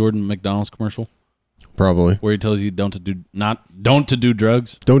Michael Jordan McDonald's commercial Probably. where he tells you don't to do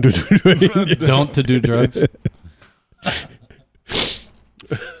drugs? Don't do anything. Don't to do drugs.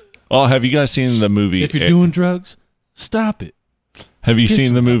 Oh, have you guys seen the movie? If you're doing drugs, stop it. have you kiss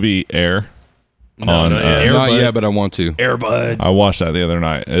seen the me. movie Air? not yet. Not Airbud. yet, but I want to. Airbud. I watched that the other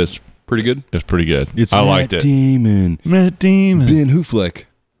night. It's Pretty good. pretty good. I liked it. Damon, Matt Damon. Ben Hoofleck,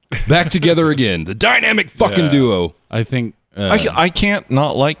 back together again. The dynamic fucking Yeah. duo. I think I can't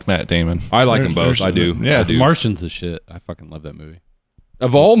not like Matt Damon. I like them both. There's- I do. Yeah. I do. Martian's a shit. I fucking love that movie.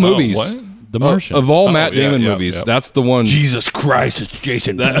 Of all movies, what? The Martian. of all Oh, Matt yeah, Damon yeah, movies, yeah. that's the one. Jesus Christ, it's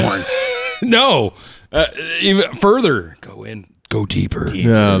Jason Bourne. No, even further. Go deeper.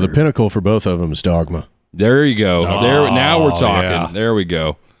 No, the pinnacle for both of them is Dogma. There you go. There. Now we're talking. yeah. There we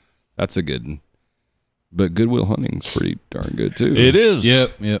go. That's a good one. But Good Will Hunting's pretty darn good too. It is.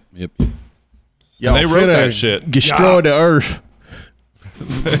 Yep. Y'all they wrote finna that shit. Destroy the earth.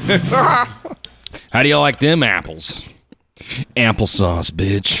 How do you like them apples? Applesauce,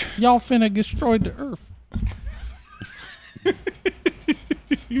 bitch. Y'all finna destroy the earth.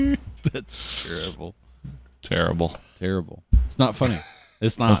 That's terrible. Terrible. It's not funny.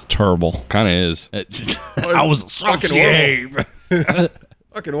 It's That's not. terrible. Kind of is. I was a Fucking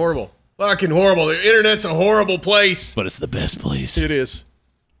Fucking horrible. Fucking horrible. The internet's a horrible place. But it's the best place. It is.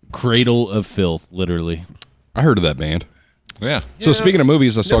 Cradle of filth, literally. I heard of that band. Yeah. So speaking of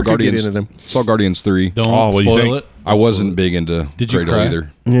movies, I saw Never could get Guardians. into them. Saw Guardians 3. Don't Oh, what do you spoil think? it. I wasn't big into Did you Cradle cry?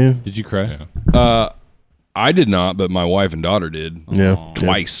 either. Yeah. Did you cry? I did not, but my wife and daughter did. Yeah.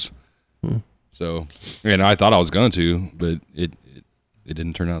 Twice. So, and I thought I was going to, but it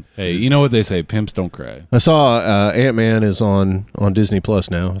didn't turn out. Hey, you know what they say? Pimps don't cry. I saw Ant-Man is on Disney Plus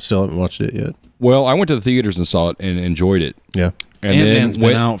now. I still haven't watched it yet. Well, I went to the theaters and saw it and enjoyed it. Yeah. And Ant-Man's then been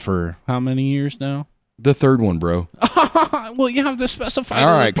went, out for how many years now? The third one, bro. Well, you have to specify.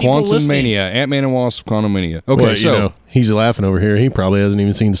 All right, Quantumania, Ant-Man and Wasp, Quantumania. Okay, Well, so you know, he's laughing over here. He probably hasn't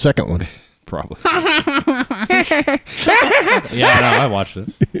even seen the second one. probably. Yeah, no, I watched it.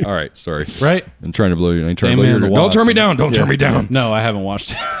 All right, sorry. Right? I'm trying to blow you. I'm trying Same to blow man your. to Don't watch. turn me down. Don't turn me down. No, I haven't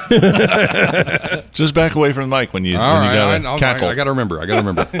watched it. Just back away from the mic when you All when you right, gotta cackle. I got to remember.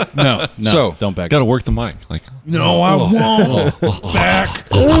 No, So- don't back. Gotta work the mic. Like No, I won't. Back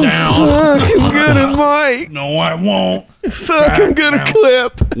down. I'm gonna Mike. No, I won't. Fuck, I'm gonna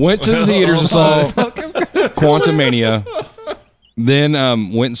clip. Went to the theaters and saw Quantumania. Then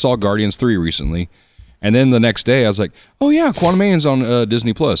went and saw Guardians 3 recently. And then the next day I was like, "Oh yeah, Quantumania's on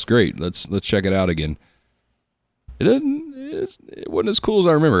Disney Plus. Great. Let's check it out again." It wasn't as cool as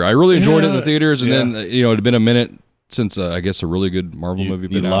I remember. I really enjoyed it in the theaters, and then it had been a minute since I guess a really good Marvel movie.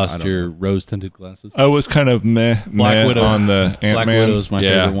 You been out. I lost don't your know. rose-tinted glasses. I was kind of meh Widow. on the Black Ant-Man. Widow's my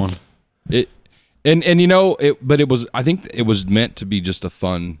Yeah. favorite one. It. And but it was. I think it was meant to be just a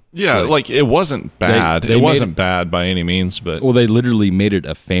fun. Yeah, flick. like it wasn't bad. they it made wasn't it- bad by any means, but Well, they literally made it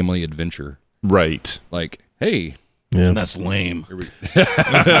a family adventure. right. Like, hey, Yeah, That's lame.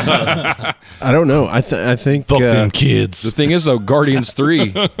 I don't know. I think Fuck them kids. the thing is though, Guardians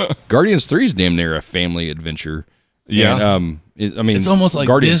 3 is damn near a family adventure. Yeah. And, I mean, It's almost like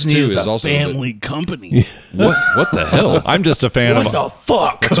Guardians Disney 2 is a also family company. What the hell? I'm just a fan of. the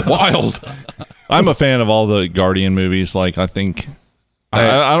fuck? It's wild. I'm a fan of all the Guardian movies. Like I think.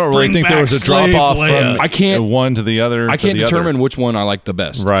 I don't really Bring think there was a back drop Slave off Leia. from I can't- one to the other. I to can't the determine other. which one I like the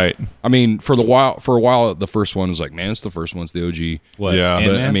best. Right. I mean, for a while, the first one was like, man, it's the first one, it's the OG. What? Yeah. But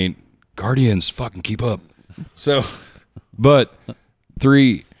Ant-Man? I mean, Guardians, fucking keep up. So, but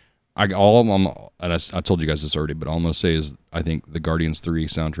 3, I told you guys this already, but all I'm gonna say is I think the Guardians 3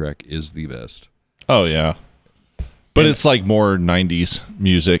 soundtrack is the best. Oh yeah. But it's like more '90s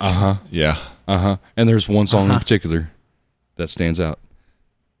music. Yeah. And there's one song in particular that stands out.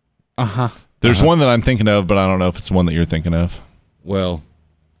 There's one that I'm thinking of, but I don't know if it's the one that you're thinking of. Well,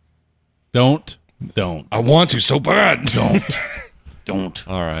 Don't. I want to so bad. Don't.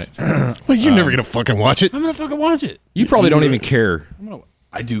 All right. Well, you're never gonna fucking watch it. I'm gonna fucking watch it. You probably don't even care.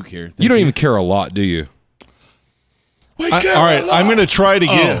 I do care. You don't even care a lot, do you? All right. I'm gonna try to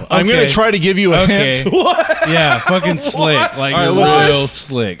give. I'm gonna okay. try to give you a Okay. hint. Yeah, fucking slick. Like All right, you're listen. real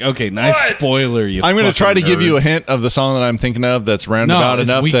slick. Okay, nice spoiler. You. I'm gonna try to fucking give you nerd. a hint of the song that I'm thinking of. That's roundabout it's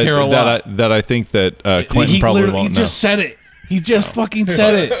enough We Care a Lot. that I think that Quentin He probably literally won't just said it. He just fucking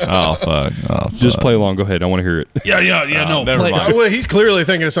said it. know. Oh fuck. Oh, fuck. Just play along. Go ahead. I want to hear it. Yeah. No, never play. mind. Oh, well, he's clearly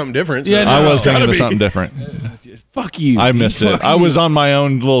thinking of something different. So. Yeah, no, I was it's thinking gotta of be. something different. Fuck you. I missed it. I was on my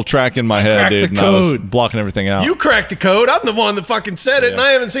own little track in my head, cracked dude, the and I was code. blocking everything out. You cracked the code. I'm the one that fucking said it, and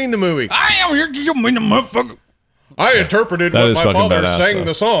I haven't seen the movie. I am here. You mean the motherfucker? I interpreted That what is my fucking father badass, sang though.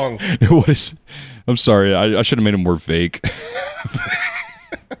 the song. What is? I'm sorry. I should have made it more fake.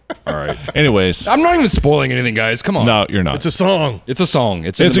 All right. Anyways, I'm not even spoiling anything, guys. Come on. no, you're not. It's a song. It's a song.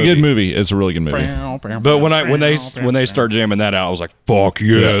 It's in It's the a good movie. It's a really good movie. But when they start jamming that out, I was like, "Fuck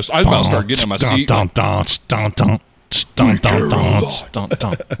yes!" I was about to start getting in my seat.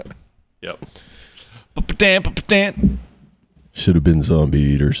 Yep. Should have been zombie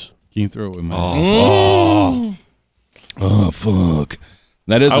eaters. Can you throw it with my? Oh fuck!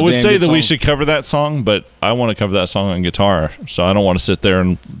 That is. I a would damn say good that we song. should cover that song, but I want to cover that song on guitar, so I don't want to sit there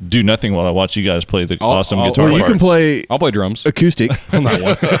and do nothing while I watch you guys play the awesome guitar Or you parts. can play I'll play drums acoustic on that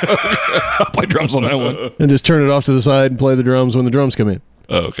one. I'll play drums on that one. and just turn it off to the side and play the drums when the drums come in.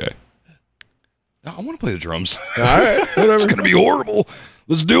 Oh, okay. I want to play the drums. All right, whatever. It's gonna be horrible.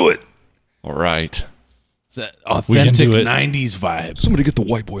 Let's do it. All right. It's that We can authentic do it. ¡90s vibe. Somebody get the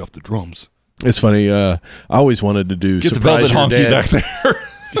white boy off the drums. It's funny. I always wanted to do Get the surprise Velvet your Honky dad. back there.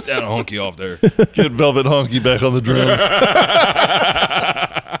 Get that honky off there. Get Velvet Honky back on the drums.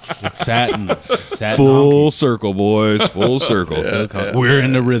 It's satin. Satin. Full circle, boys. Full circle. honky. We're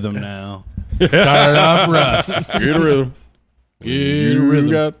in the rhythm now. Started off rough. Get a rhythm. Get a You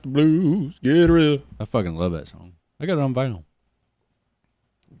rhythm. got the blues. Get a rhythm. I fucking love that song. I got it on vinyl.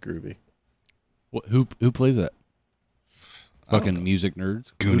 Groovy. Who plays that? Fucking music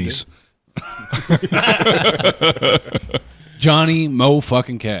nerds. Goonies. Johnny Mo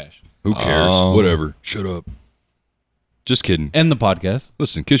fucking Cash. Who cares? Oh. Whatever. Shut up. Just kidding. And the podcast.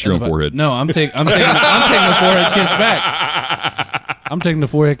 Listen, kiss your own forehead. No, I'm taking the forehead kiss back. I'm taking the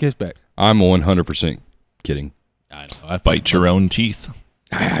forehead kiss back. I'm 100% kidding. I know. I Bite your own teeth.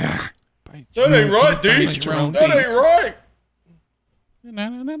 That ain't right, dude. Bite your own That ain't right.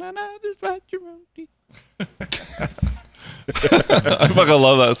 Just bite your own teeth. I fucking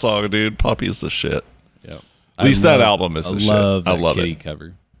love that song, dude. Poppy is the shit. Yep. At least that album is I the shit. love I that love Kitty it.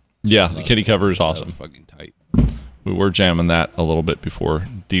 cover. Yeah, the Kitty cover is That was awesome. fucking tight. We were jamming that a little bit before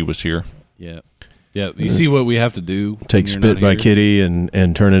D was here. Yeah. Yeah. You see what we have to do. when Take you're Spit not by here? Kitty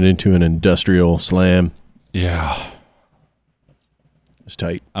and turn it into an industrial slam. Yeah. It's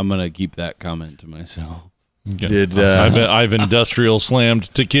tight. I'm going to keep that comment to myself. Did I've industrial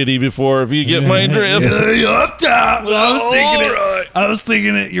slammed to Kitty before, if you get my drift. Up top. I was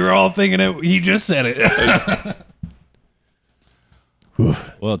thinking it. You're all thinking it. He just said it.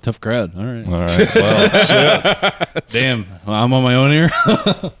 Well, tough crowd. All right. All right. Well, shit. Damn. Well, I'm on my own here.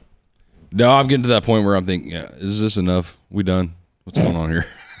 No, I'm getting to that point where I'm thinking, yeah, is this enough? We done? What's going on here?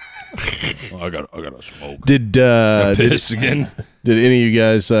 I got to smoke. did Piss again? did any of you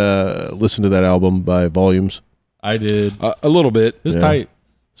guys listen to that album by Volumes? I did. A little bit. It's Yeah. tight.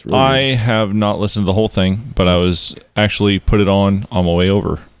 It's really I have not listened to the whole thing, but I was actually put it on my way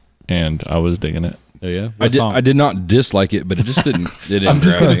over, and I was digging it. Oh, yeah. I did not dislike it, but it just didn't. It didn't I'm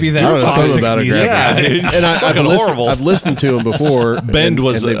just grab gonna me. be that I don't know, something toxic about it music. grabbed me. And I've listened to them before. Bend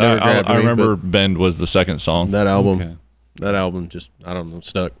was. and they've never I grabbed me, remember Bend was the second song. but Okay. that album just, I don't know,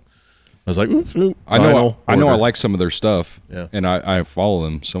 stuck. I was like, oops, I know. vinyl, I know. I order. like some of their stuff, Yeah. and I follow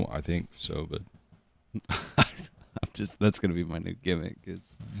them. So I think so, but That's gonna be my new gimmick. It's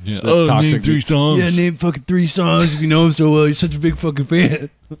Yeah. the toxic name 3 songs. Yeah, name fucking 3 songs if you know them so well. You're such a big fucking fan.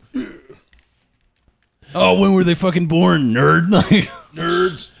 Oh, when were they fucking born, nerd?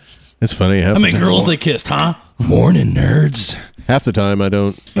 Nerds. It's funny. How many girls they kissed, huh? morning nerds. Half the time I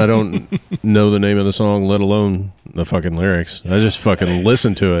don't know the name of the song, let alone the fucking lyrics. I just fucking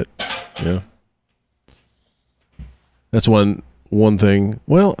listen to it. Yeah. That's one thing.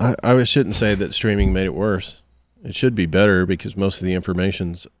 Well, I shouldn't say that streaming made it worse. It should be better because most of the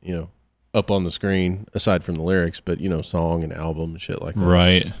information's, up on the screen aside from the lyrics, but song and album and shit like that.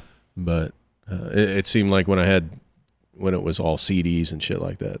 Right. But it seemed like when it was all CDs and shit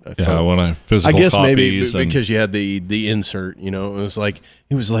like that. Yeah. When I physical. I guess maybe copies and- because you had the insert, it was like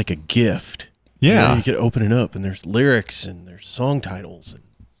a gift. Yeah. You could open it up and there's lyrics and there's song titles.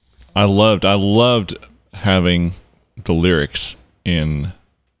 I loved having the lyrics in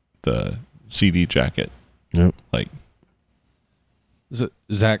the CD jacket. Yep. Like,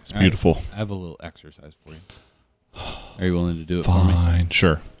 Zach, it's beautiful. I have a little exercise for you. Are you willing to do it for me? Fine.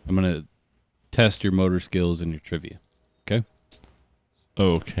 Sure. I'm gonna test your motor skills and your trivia. Okay.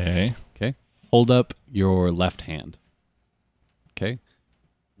 Okay. Okay. Hold up your left hand. Okay.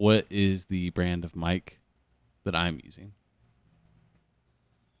 What is the brand of mic that I'm using?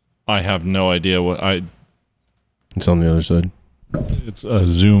 I have no idea what It's on the other side. it's a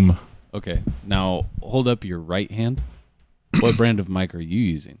Zoom. Okay. Now hold up your right hand. What brand of mic are you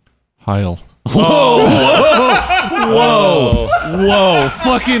using? Heil. Whoa!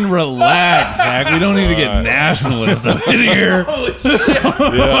 Fucking relax, Zach. We don't need to get nationalism in here.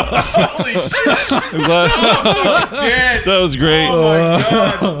 That was great.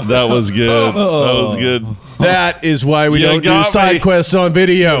 That was good. That was good. That is why we You don't do got side me. quests on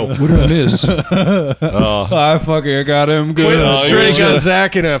video. What did I miss? I fucking got him good. Oh, Straight yeah. got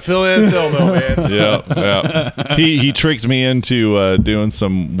Zach in a Phil Anselmo, man. Yeah. He tricked me into doing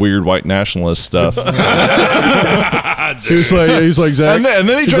some weird white nationalist stuff. He's like Zach. And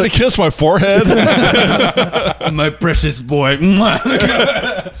then he tried to kiss my forehead. My precious boy.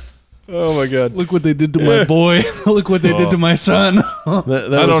 Oh my god. Look what they did to my boy. Look what they did to my son. I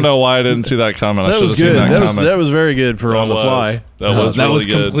don't know why I didn't see that comment. I That should was have seen good. that That was comment. that was very good for on the fly. That was that really was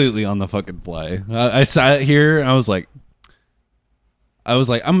good. completely on the fucking fly. I sat here and I was like,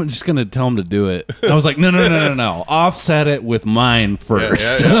 I'm just gonna tell him to do it. I was like, no. Offset it with mine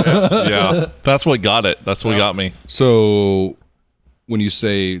first. Yeah, that's what got it. That's what got me. So when you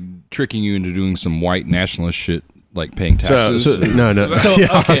say tricking you into doing some white nationalist shit like paying taxes, No. So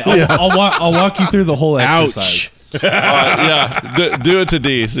okay, I'll walk you through the whole exercise. Ouch. Yeah, do it to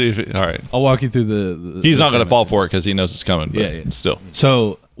D. See if all right. I'll walk you through the He's the not going to segment. fall for it because he knows it's coming. But Yeah. Still.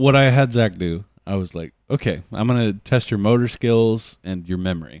 So what I had Zach do, I was like, okay, I'm gonna test your motor skills and your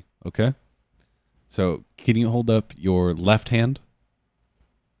memory. Okay. So can you hold up your left hand?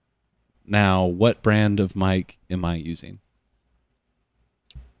 Now, what brand of mic am I using?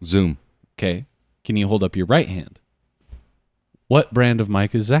 Zoom. Okay. Can you hold up your right hand? What brand of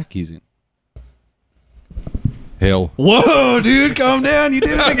mic is Zach using? Hell. Whoa, dude, calm down. You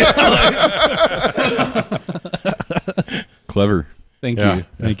did it again. Clever. Thank Yeah. you.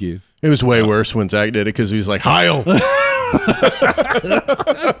 Thank you. It was way worse when Zach did it because he was like, Heil.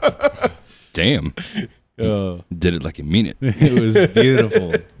 Damn. Oh, Did it like you mean it. it was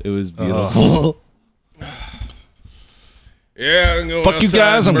beautiful. It was beautiful. Yeah, I'm going Fuck you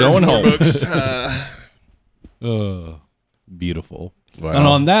guys, I'm going home. Oh, beautiful. Wow. And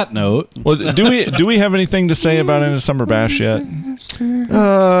on that note, Well, do we have anything to say about End of Summer Bash yet?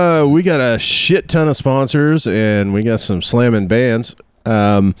 We got a shit ton of sponsors and we got some slamming bands.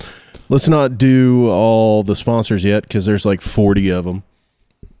 Let's not do all the sponsors yet because there's like 40 of them.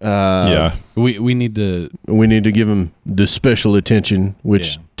 Yeah. we need to. We need to give them the special attention,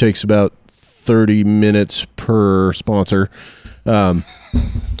 which takes about 30 minutes per sponsor.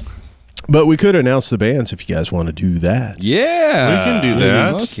 But we could announce the bands if you guys want to do that. Yeah, We can do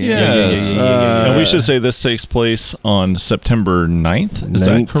that. Okay. Yes. Yeah. And we should say this takes place on September 9th. Is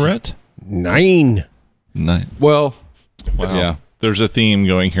that 9th. correct? 9. 9th. Well, Wow. yeah. There's a theme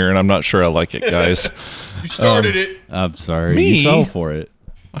going here, and I'm not sure I like it, guys. You started it. I'm sorry, Me? you fell for it.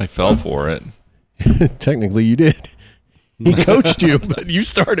 I fell for it. Technically, you did. He coached you, but you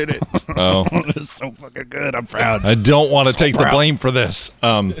started it. Oh. It's so fucking good. I'm proud. I don't want to take the blame for this.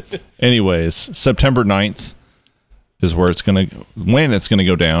 Anyways, September 9th is when it's going to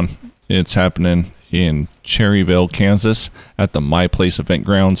go down. It's happening in Cherryville, Kansas at the My Place event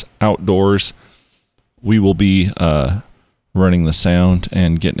grounds outdoors. We will be running the sound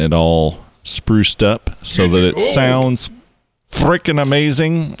and getting it all spruced up so that it sounds freaking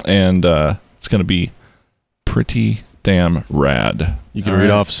amazing, and it's going to be pretty damn rad. You can read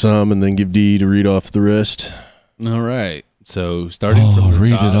off some and then give D to read off the rest. All right. So starting from the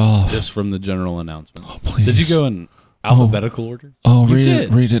read top, it off. just from the general announcements. please. Did you go in alphabetical order? Oh, You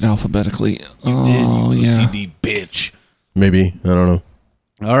did. read it alphabetically. You OCD bitch. Maybe. I don't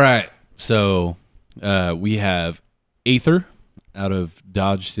know. All right. So we have Aether out of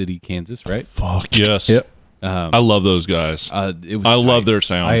Dodge City, Kansas, right? Fuck yes. Yep. I love those guys. It was I love tight. their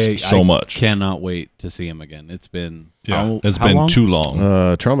sounds so I much. Cannot wait to see him again. It's been It's how been long? too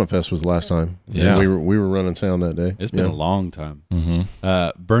long. Trauma Fest was last time. Yeah. We were running sound that day. It's been a long time.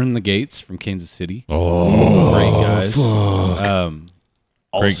 Mm-hmm. Burn the Gates from Kansas City. Oh, Great guys. great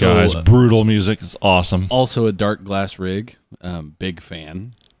Also, guys. Brutal music is awesome. Also a Dark Glass Rig. Big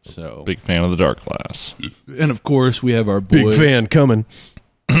fan. So Big fan of the Dark Glass. and of course we have our boys. Big fan coming.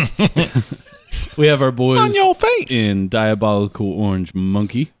 We have our boys On your face. in Diabolical Orange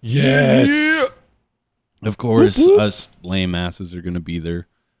Monkey. Yes. Of course, us lame asses are going to be there.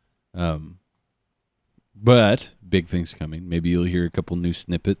 But big things coming. Maybe you'll hear a couple new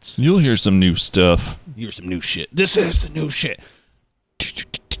snippets. You'll hear some new stuff. Hear some new shit. This is the new shit.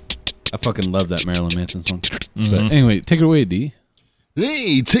 I fucking love that Marilyn Manson song. But anyway, take it away, D.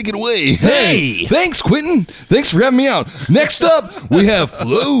 Hey, take it away. Hey, thanks, Quentin. Thanks for having me out. Next up, we have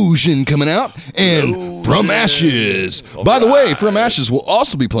Flosion coming out and From Ashes. By the way, From Ashes will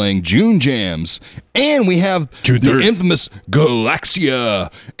also be playing June Jams. And we have the infamous Galaxia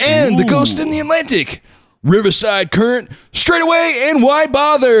and The Ghost in the Atlantic. Riverside Current, Straight Away, and Why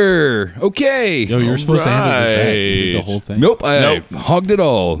Bother? Okay. Yo, you're supposed to handle the chat. You did the whole thing. Nope, I hogged it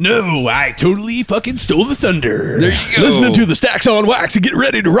all. No, I totally fucking stole the thunder. There you go. Listening to the Stacks on Wax and get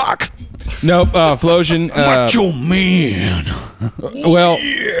ready to rock. Nope, Flosion. Macho man. Well,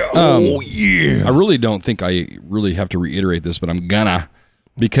 Yeah. I really don't think I really have to reiterate this, but I'm gonna,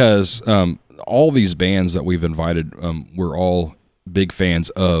 because all these bands that we've invited, we're all big fans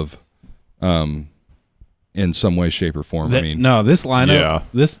of, in some way, shape, or form. I mean, no, this lineup,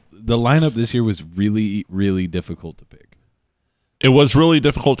 Yeah. the lineup this year was really, really difficult to pick. It was really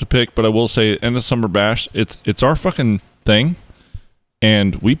difficult to pick, but I will say, End of Summer Bash, it's our fucking thing,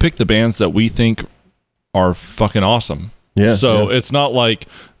 and we pick the bands that we think are fucking awesome. Yeah. So it's not like,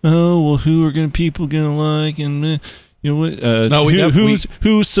 oh well, who are people gonna like, and you know what? No,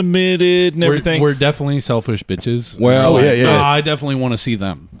 who submitted and everything. We're definitely selfish bitches. Well, I definitely want to see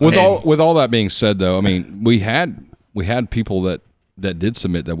them. with all that being said, though, I mean, we had people that did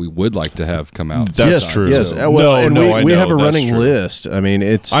submit that we would like to have come out. That's yes, true. Yes. So- Well, No, and no, I we know, have a that's running true. list. I mean,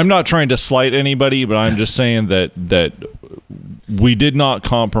 it's. I'm not trying to slight anybody, but I'm just saying that we did not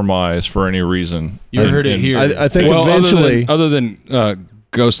compromise for any reason. You heard it here. I think Well, eventually. other than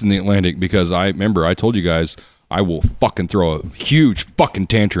Ghost in the Atlantic, because I remember I told you guys I will fucking throw a huge fucking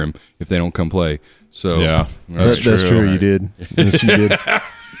tantrum if they don't come play. So Yeah, That's true. You did. Yes, you did.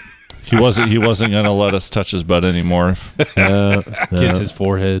 He wasn't gonna let us touch his butt anymore. Kiss his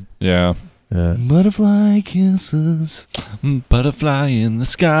forehead. Yeah. butterfly kisses. Butterfly in the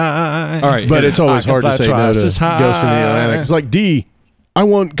sky. All right, But it's always I can hard to fly say no twice to as high. Ghost in the Atlantic. It's like, D, I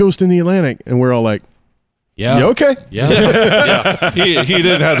want Ghost in the Atlantic. And we're all like, Yeah. yeah, okay. Yeah. he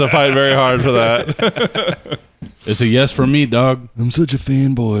didn't have to fight very hard for that. It's a yes from me, dog. I'm such a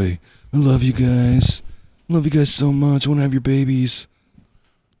fanboy. I love you guys. Love you guys so much. I want to have your babies.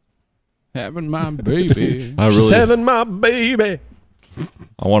 Having my baby. I She's really, having my baby.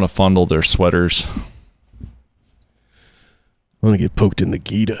 I want to fondle their sweaters. I want to get poked in the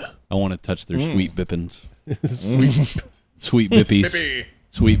Gita. I want to touch their sweet bippins. Sweet bippies.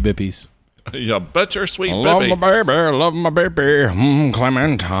 Sweet bippies. Yeah, bet you're sweet, Love baby. my baby, love my baby,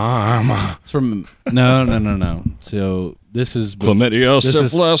 Clementine. It's from no. So this is Chlamydia, this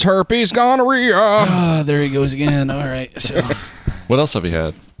is- syphilis, herpes, gonorrhea. Ah, there he goes again. All right. So What else have you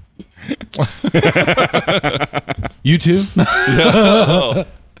had? you too?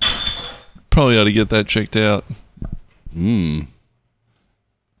 Probably ought to get that checked out.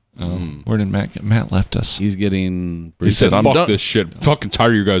 Where did Matt get? Matt left us. He's getting. He said, "I'm Fuck done." this shit. Fucking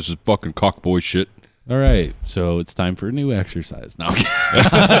tired of you guys' fucking cockboy shit. All right. So it's time for a new exercise. No. I'm kidding.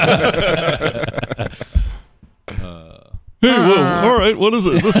 Hey, whoa, all right, what is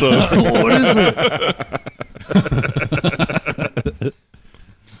it this time? What is it?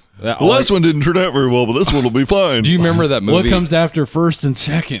 The last one didn't turn out very well, but this one will be fine. Do you remember that movie? What comes after first and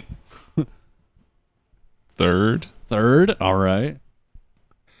second? Third? Third. All right.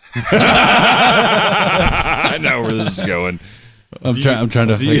 I know where this is going. I'm trying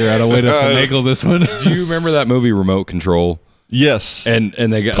to figure out a way to finagle this one. Do you remember that movie Remote Control? Yes. And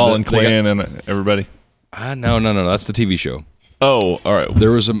they got Colin they Quinn and everybody. No, that's the TV show. Oh, all right.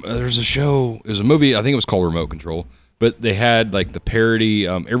 There was a show. It was a movie. I think it was called Remote Control. But they had like the parody.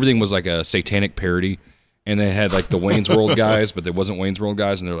 Everything was like a satanic parody, and they had like the Wayne's World guys, but there wasn't Wayne's World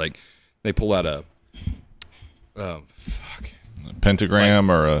guys, and they're like, they pull out a, Pentagram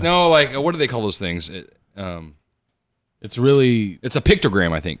or a... no, like what do they call those things? It's really It's a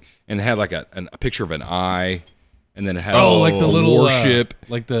pictogram, I think, and it had like a picture of an eye, and then it had like the a little warship,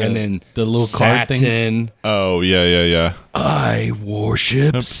 like the and then the little card things. Saturn. Oh, yeah. I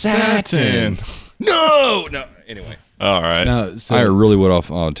worship Saturn. No. Anyway, All right. No, so I really went off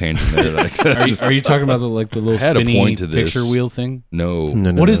on a tangent there. are you talking about the little Had a spinny point to this. picture wheel thing? No.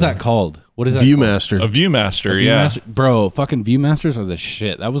 What is that called? What is that? Viewmaster. A Viewmaster, called? yeah. Viewmaster? Bro, fucking Viewmasters are the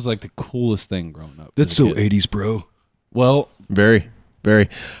shit. That was like the coolest thing growing up. That's as a so kid. 80s, bro. Well, Very.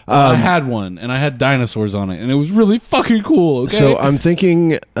 I had one and I had dinosaurs on it and it was really fucking cool. Okay? So I'm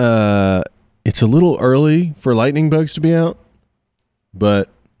thinking it's a little early for lightning bugs to be out, but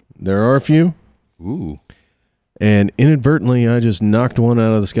there are a few. Ooh. And inadvertently, I just knocked one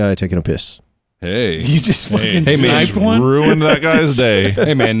out of the sky taking a piss. Hey. you just fucking Hey, man, sniped one? Ruined that guy's day.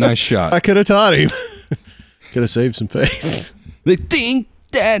 Hey, man, nice shot. I could have taught him. Could have saved some face. They think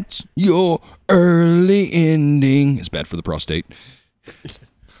that's your early ending. It's bad for the prostate.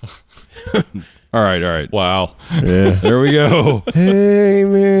 All right. Wow. Yeah. There we go. Hey,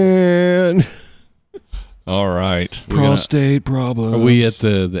 man. All right. Prostate problems. Are we at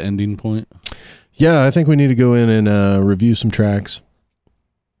the ending point? Yeah, I think we need to go in and review some tracks.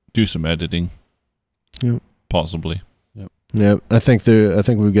 Do some editing. Yep. Possibly. Yeah, I think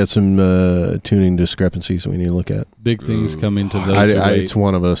we've got some tuning discrepancies that we need to look at. Big things coming to those who wait. It's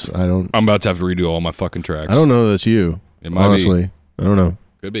one of us. I'm about to have to redo all my fucking tracks. I don't know that's you. It might Honestly, I don't know.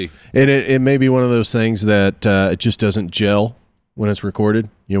 Could be. And it may be one of those things that it just doesn't gel when it's recorded.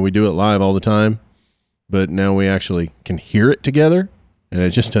 You know, we do it live all the time, but now we actually can hear it together, and it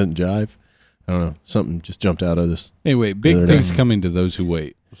just doesn't jive. I don't know. Something just jumped out of this. Anyway, big other things day. coming to those who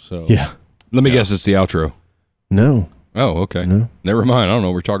wait. So Yeah. Let me guess it's the outro. No. Oh, okay. No. Never mind. I don't know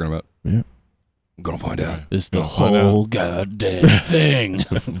what we're talking about. Yeah. I'm going to find out. it's the Gonna find out. whole goddamn thing.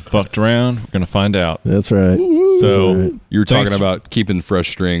 Fucked around. We're going to find out. That's right. So, That's right. You were talking Thanks. about keeping fresh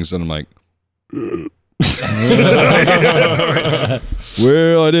strings, and I'm like,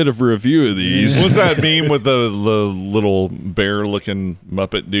 well, I did it for a few of these. what's that meme with the little bear-looking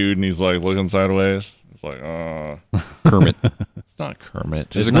Muppet dude, and he's like looking sideways? It's like, Kermit. it's not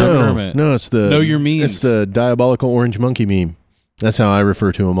Kermit. Is it No, Kermit? no, it's the Know your memes. It's the diabolical orange monkey meme. That's how I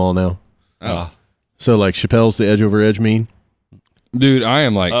refer to them all now. Oh. So like Chappelle's the edge over edge meme. Dude, I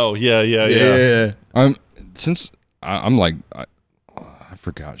am like, Oh, yeah. I'm like, I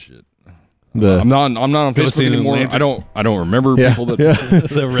forgot shit. The I'm not on Facebook Philistine anymore. Atlantis. I don't remember yeah, people that. yeah.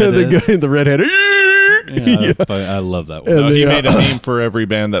 The redhead. the redhead. Yeah, I love that one. And He the, made a meme for every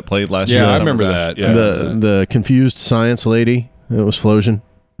band that played last year. Yeah, I Summer remember Bash. that. Yeah. the confused science lady. It was Flosion.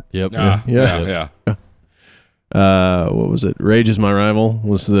 Yep. Yeah. Yeah. What was it? Rage is my rival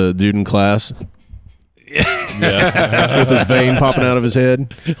was the dude in class with his vein popping out of his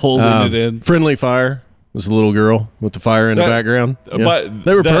head. Holding it in. Friendly Fire was the little girl with the fire in the background. Yeah. But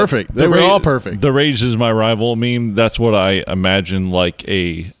they were that- perfect. They the were Ra- all perfect. The Rage is my rival meme. That's what I imagine like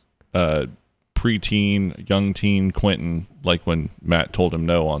a preteen, young teen Quentin, like when Matt told him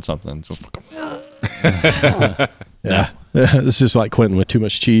no on something. So fuck him. Yeah. It's just like Quentin with too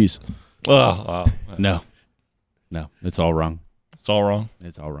much cheese. Oh, No, it's all wrong. it's all wrong.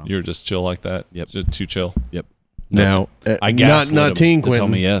 It's all wrong. You're just chill like that. Yep. Just too chill. Yep. Now, I gaslit not him teen to tell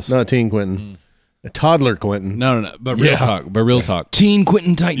Quentin. me yes. Not teen Quentin. A toddler Quentin. No. But real talk. But real talk. Teen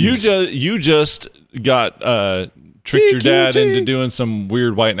Quentin Titans. You just got tricked your dad into doing some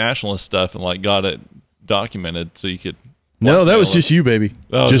weird white nationalist stuff and like got it documented so you could. No, that was blackmail just you, baby. him.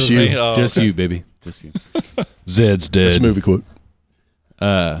 Oh, just you. me? Oh, Just okay. you, baby. Just you. Zed's That's a dead. movie quote.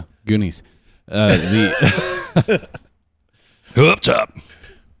 Goonies. The Up top.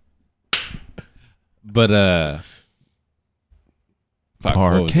 but fuck,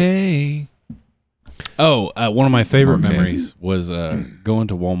 what was it? Parquet. One of my favorite memories was going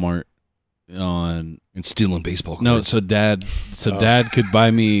to Walmart on And stealing baseball cards. no. So dad could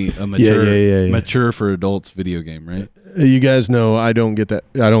buy me a mature yeah. mature for adults video game, right? You guys know I don't get that.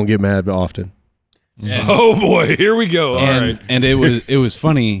 I don't get mad often. Oh boy, here we go. All right. And it was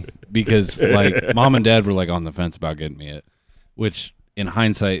funny because like mom and dad were like on the fence about getting me it, which in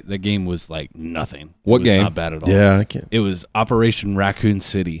hindsight the game was like nothing. What it was game? Not bad at all. Yeah, I can't. It was Operation Raccoon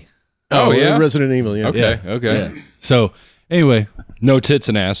City. Oh, yeah? Resident Evil. Yeah. Okay. Okay. So anyway, No tits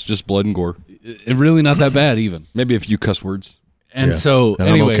and ass, just blood and gore. it really not that bad even. Maybe a few cuss words. And Yeah. so And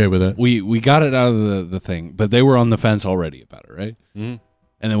I'm anyway, okay with that. We got it out of the thing, but they were on the fence already about it, right? Mhm.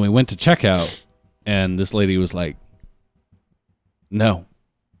 And then we went to checkout, and this lady was like, "No,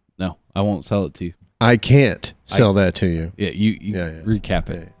 I won't sell it to you." I can't sell that to you. Yeah, you Yeah. recap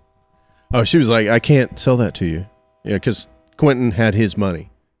it. Oh, she was like, I can't sell that to you. Yeah, because Quentin had his money.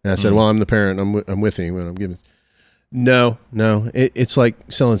 And I said, well, I'm the parent. I'm with him when I'm giving. No. It's like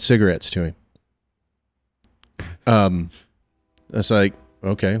selling cigarettes to him. I was like,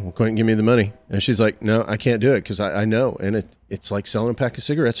 okay, well, Quentin, give me the money. And she's like, no, I can't do it because I know. And it's like selling a pack of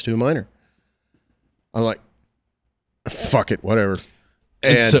cigarettes to a minor. I'm like, fuck it, whatever.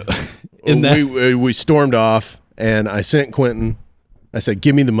 And so, in that, we stormed off, and I sent Quentin. I said,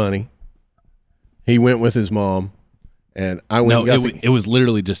 give me the money. He went with his mom, and I went. no, and got it was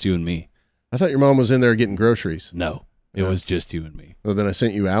literally just you and me. I thought your mom was in there getting groceries. No, it was just you and me. Well, then I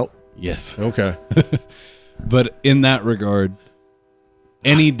sent you out. Yes, Okay. but in that regard,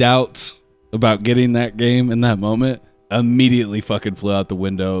 any doubts about getting that game in that moment immediately fucking flew out the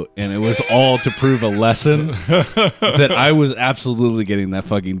window, and it was all to prove a lesson that I was absolutely getting that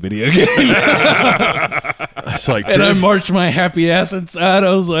fucking video game. It's like, And I marched my happy ass inside.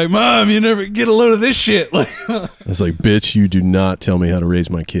 I was like, Mom, you never get a load of this shit. Like, it's like, bitch, you do not tell me how to raise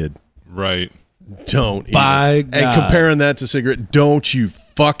my kid. Right. Don't. even. By And God. comparing that to cigarette, don't you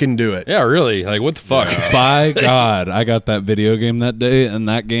fucking do it. Yeah, really. Like, what the fuck? By God, I got that video game that day, and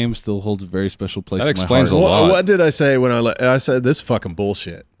that game still holds a very special place That in explains my a heart. lot. What did I say when I said this fucking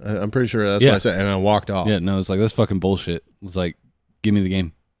bullshit? I'm pretty sure that's what Yeah. I said, and I walked off. Yeah, no, it's like, that's fucking bullshit. It's like, give me the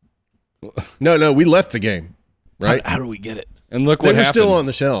game. No, we left the game. Right? How do we get it? And look They what were happened. still on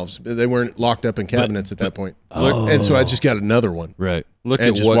the shelves. They weren't locked up in cabinets at that point. And so I just got another one Right. Look and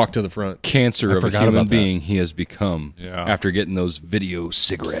at just what walked to the front. cancer of a forgot human about that. being he has become Yeah. after getting those video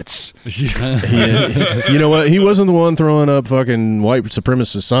cigarettes. You know what? He wasn't the one throwing up fucking white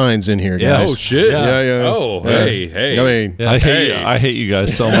supremacist signs in here, Yeah. guys. Oh shit! Yeah. Yeah. Oh Yeah. hey. I mean, Yeah. I hate you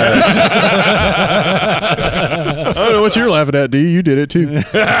guys so much. I don't know what you're laughing at, D. You did it too.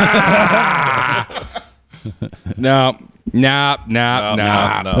 No. No.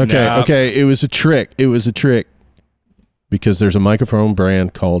 Okay. It was a trick. Because there's a microphone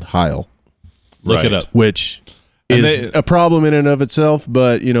brand called Heil, Look it Right. up. which And is they- a problem in and of itself.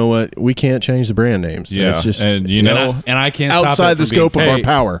 But you know what? We can't change the brand names. Yeah, It's just and you know, And I can't stop outside it the from being scope of our fake.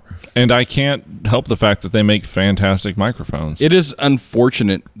 power. and I can't help the fact that they make fantastic microphones. It is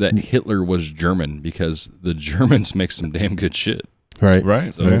unfortunate that Hitler was German because the Germans make some damn good shit. Right.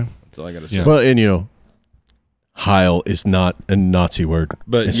 right. So Yeah. that's all I gotta say. Yeah. Well, and you know, Heil is not a Nazi word.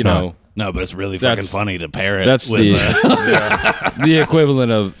 But It's you not. know, No, but it's really That's- fucking funny to pair it. that's with, the equivalent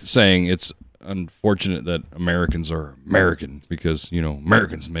of saying it's unfortunate that Americans are American because you know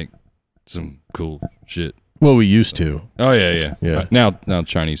Americans make some cool shit. Well, we used to. Oh yeah. Yeah. Now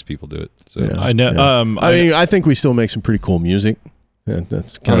Chinese people do it. So Yeah. I know. Yeah. I mean, I think we still make some pretty cool music. And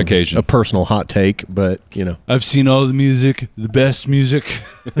that's kind On of occasion. a personal hot take, but you know, I've seen all the music, the best music.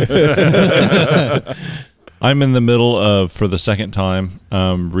 I'm in the middle of, for the second time,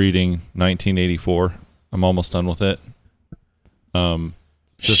 reading 1984. I'm almost done with it.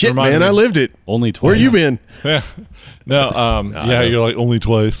 Just shit, remind man, me- I lived it. Only twice. Where you been? No, yeah, you're like only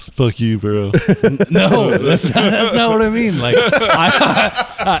twice. Fuck you, bro. No, that's not what I mean. Like,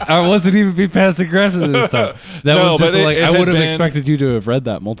 I wasn't even being passive aggressive this time. That No, was just but like it I had would have been- expected you to have read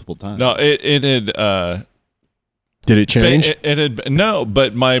that multiple times. No, it had Did it change? It had no,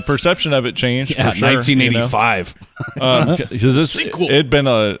 but my perception of it changed. Yeah, for sure, 1985. Because it had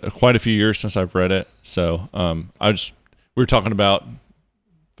been quite a few years since I've read it. So we were talking about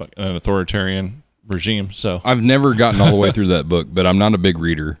an authoritarian regime. So I've never gotten all the way through that book, but I'm not a big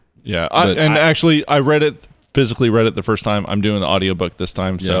reader. yeah, actually, I read it. Physically read it the first time. I'm doing the audiobook this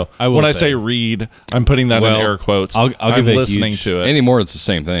time. So when I say read, I'm putting that in air quotes. I'll give I'm a listening huge, to it. Anymore, it's the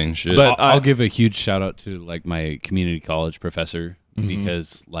same thing. Shit. But I'll give a huge shout out to like my community college professor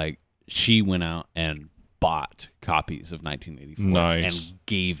because like she went out and bought copies of 1984 Nice. and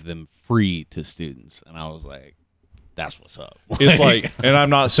gave them free to students, and I was like, "That's what's up." It's like, and I'm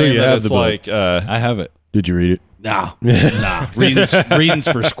not saying you that have it's the book. like. I have it. Did you read it? Nah. Readings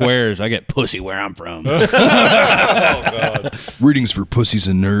for squares. I get pussy where I'm from. Readings for pussies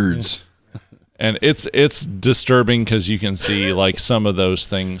and nerds. And it's disturbing because you can see like some of those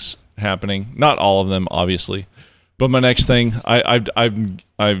things happening. Not all of them, obviously. But my next thing,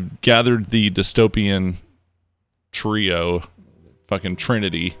 I've gathered the dystopian trio, fucking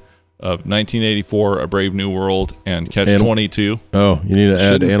trinity of 1984, A Brave New World, and Catch-22. Oh, you need to add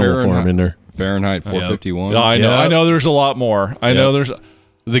Shouldn't Animal Farm in there. Fahrenheit 451. I know. Yeah. I know. There's a lot more. I know. There's.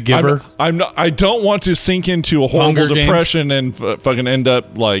 The Giver. I'm not. I don't want to sink into a horrible Hunger Games. depression and fucking end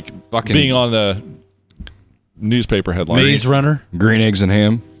up like Fucking- being on the newspaper headline. Maze Runner. Green eggs and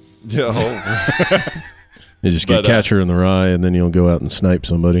ham. Yeah. You just get But, Catcher in the Rye, and then you'll go out and snipe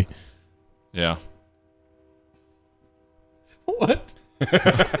somebody. Yeah. What?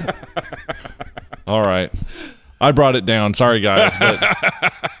 All right. I brought it down. Sorry, guys, but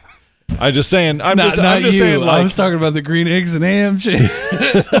I'm just saying. I'm just saying. I Like, was talking about the green eggs and ham shit.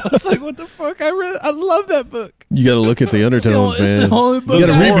 I was like, "What the fuck?" I love that book. You got to look at the undertones, It's the man. only You book.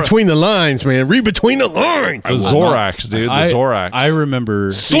 got to read Zora. between the lines, man. Read between the lines. the Zorax, dude. The Zorax. I remember.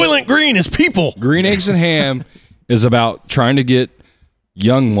 Soylent Green is people. Green eggs and ham is about trying to get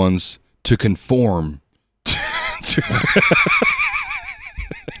young ones to conform to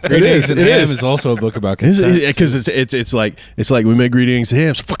Green Eggs and It Ham is. is also a book about consent. Because it's like we make green eggs and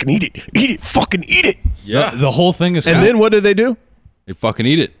ham. So fucking eat it, fucking eat it. Yeah. The whole thing is. And then what do? They fucking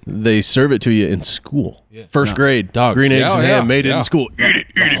eat it. They serve it to you in school. First grade. Dog. Green eggs Yeah, and yeah, ham made it yeah. in school. Eat it,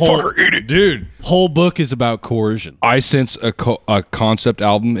 fucker, eat it. dude, whole book is about coercion. I sense a concept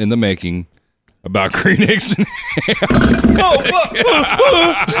album in the making about green eggs and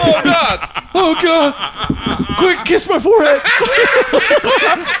Oh God! Quick, kiss my forehead.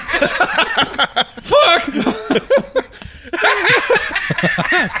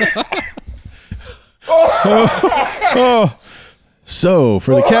 So,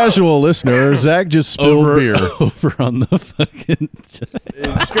 for the casual listener, Zach just spilled beer. Over on the fucking.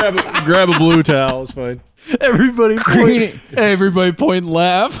 Just grab a blue towel. It's fine. Everybody point and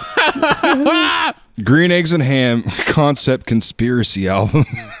laugh. green eggs and ham concept conspiracy album.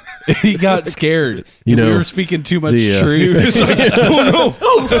 He got scared. You know, we were speaking too much the, truth.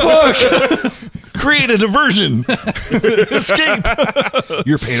 create a diversion. Escape.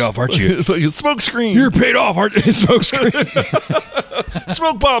 You're paid off, aren't you? Smoke screen. You're paid off, aren't you? Smoke screen.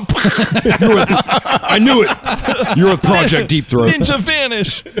 smoke bomb. I knew it. You're with Project Deep Throat. Ninja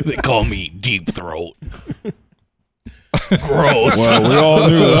vanish. They call me Deep Throat. Gross. Well, we all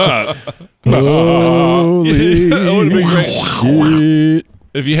knew that. Holy That would've been great. shit.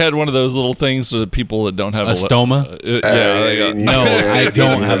 If you had one of those little things for people that don't have A stoma? yeah, No, I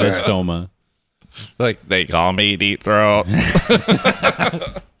don't have a stoma. like they call me Deep Throat.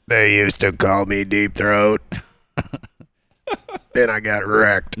 They used to call me Deep Throat. Then I got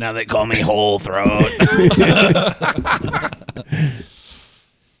wrecked. Now they call me Whole Throat.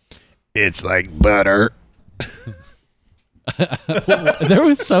 It's like butter. There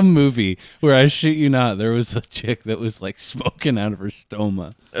was some movie where, I shit you not, there was a chick that was like smoking out of her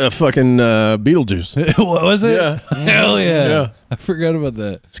stoma. Fucking Beetlejuice. What was it? Yeah. Hell yeah. Yeah. I forgot about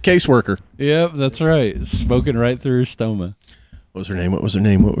that. It's caseworker. Yep, that's right. Smoking right through her stoma. What was her name? What was her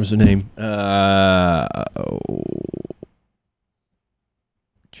name? What was her name?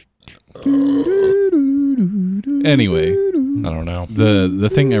 Anyway, I don't know. the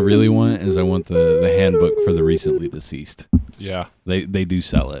thing I really want is I want the handbook for the recently deceased. Yeah. They do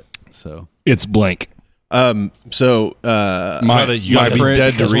sell it. So It's blank. So My You gotta be friend,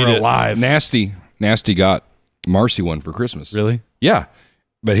 dead to because read we're it. alive. Nasty got Marcy one for Christmas. really, Yeah,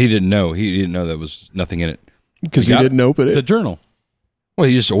 but he didn't know. He didn't know there was nothing in it. because You you got didn't open it's a it. journal. Well,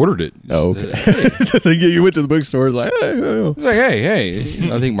 he just ordered it. Oh, okay. So you went to the bookstore. It's like, hey, He's like, hey,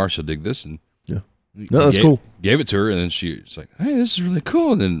 I think Marcy will dig this, and no, that's gave, cool. Gave it to her, and then she's like, hey, this is really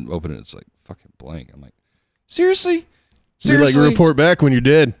cool. And then open it, it's like fucking blank. I'm like, seriously? You like report back when you're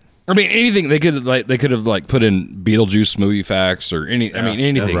dead. I mean, anything they could have put in Beetlejuice movie facts or any. I mean,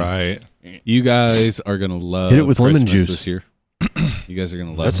 anything. Right. You guys are gonna love Hit it with lemon Christmas juice this year. You guys are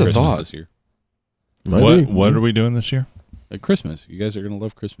gonna love That's a Christmas thought. this year. What are we doing this year? Like Christmas. You guys are gonna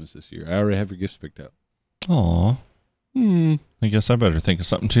love Christmas this year. I already have your gifts picked out. Aw. I guess I better think of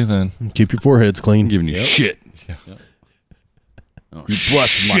something too then. Keep your foreheads clean. I'm giving you shit. Oh, You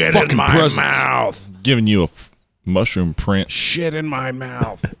bless my fucking presents. mouth. Giving you a mushroom print. Shit in my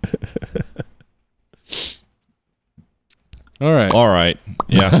mouth. all right. All right.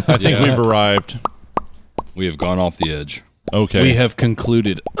 Yeah, I think Yeah. we've arrived. We have gone off the edge. Okay. We have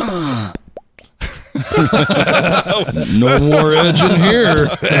concluded. No more edge in here.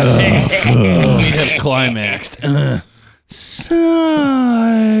 We have climaxed.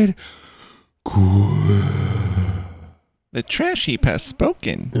 Side. The trash heap has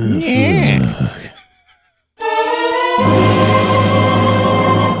spoken. Yeah.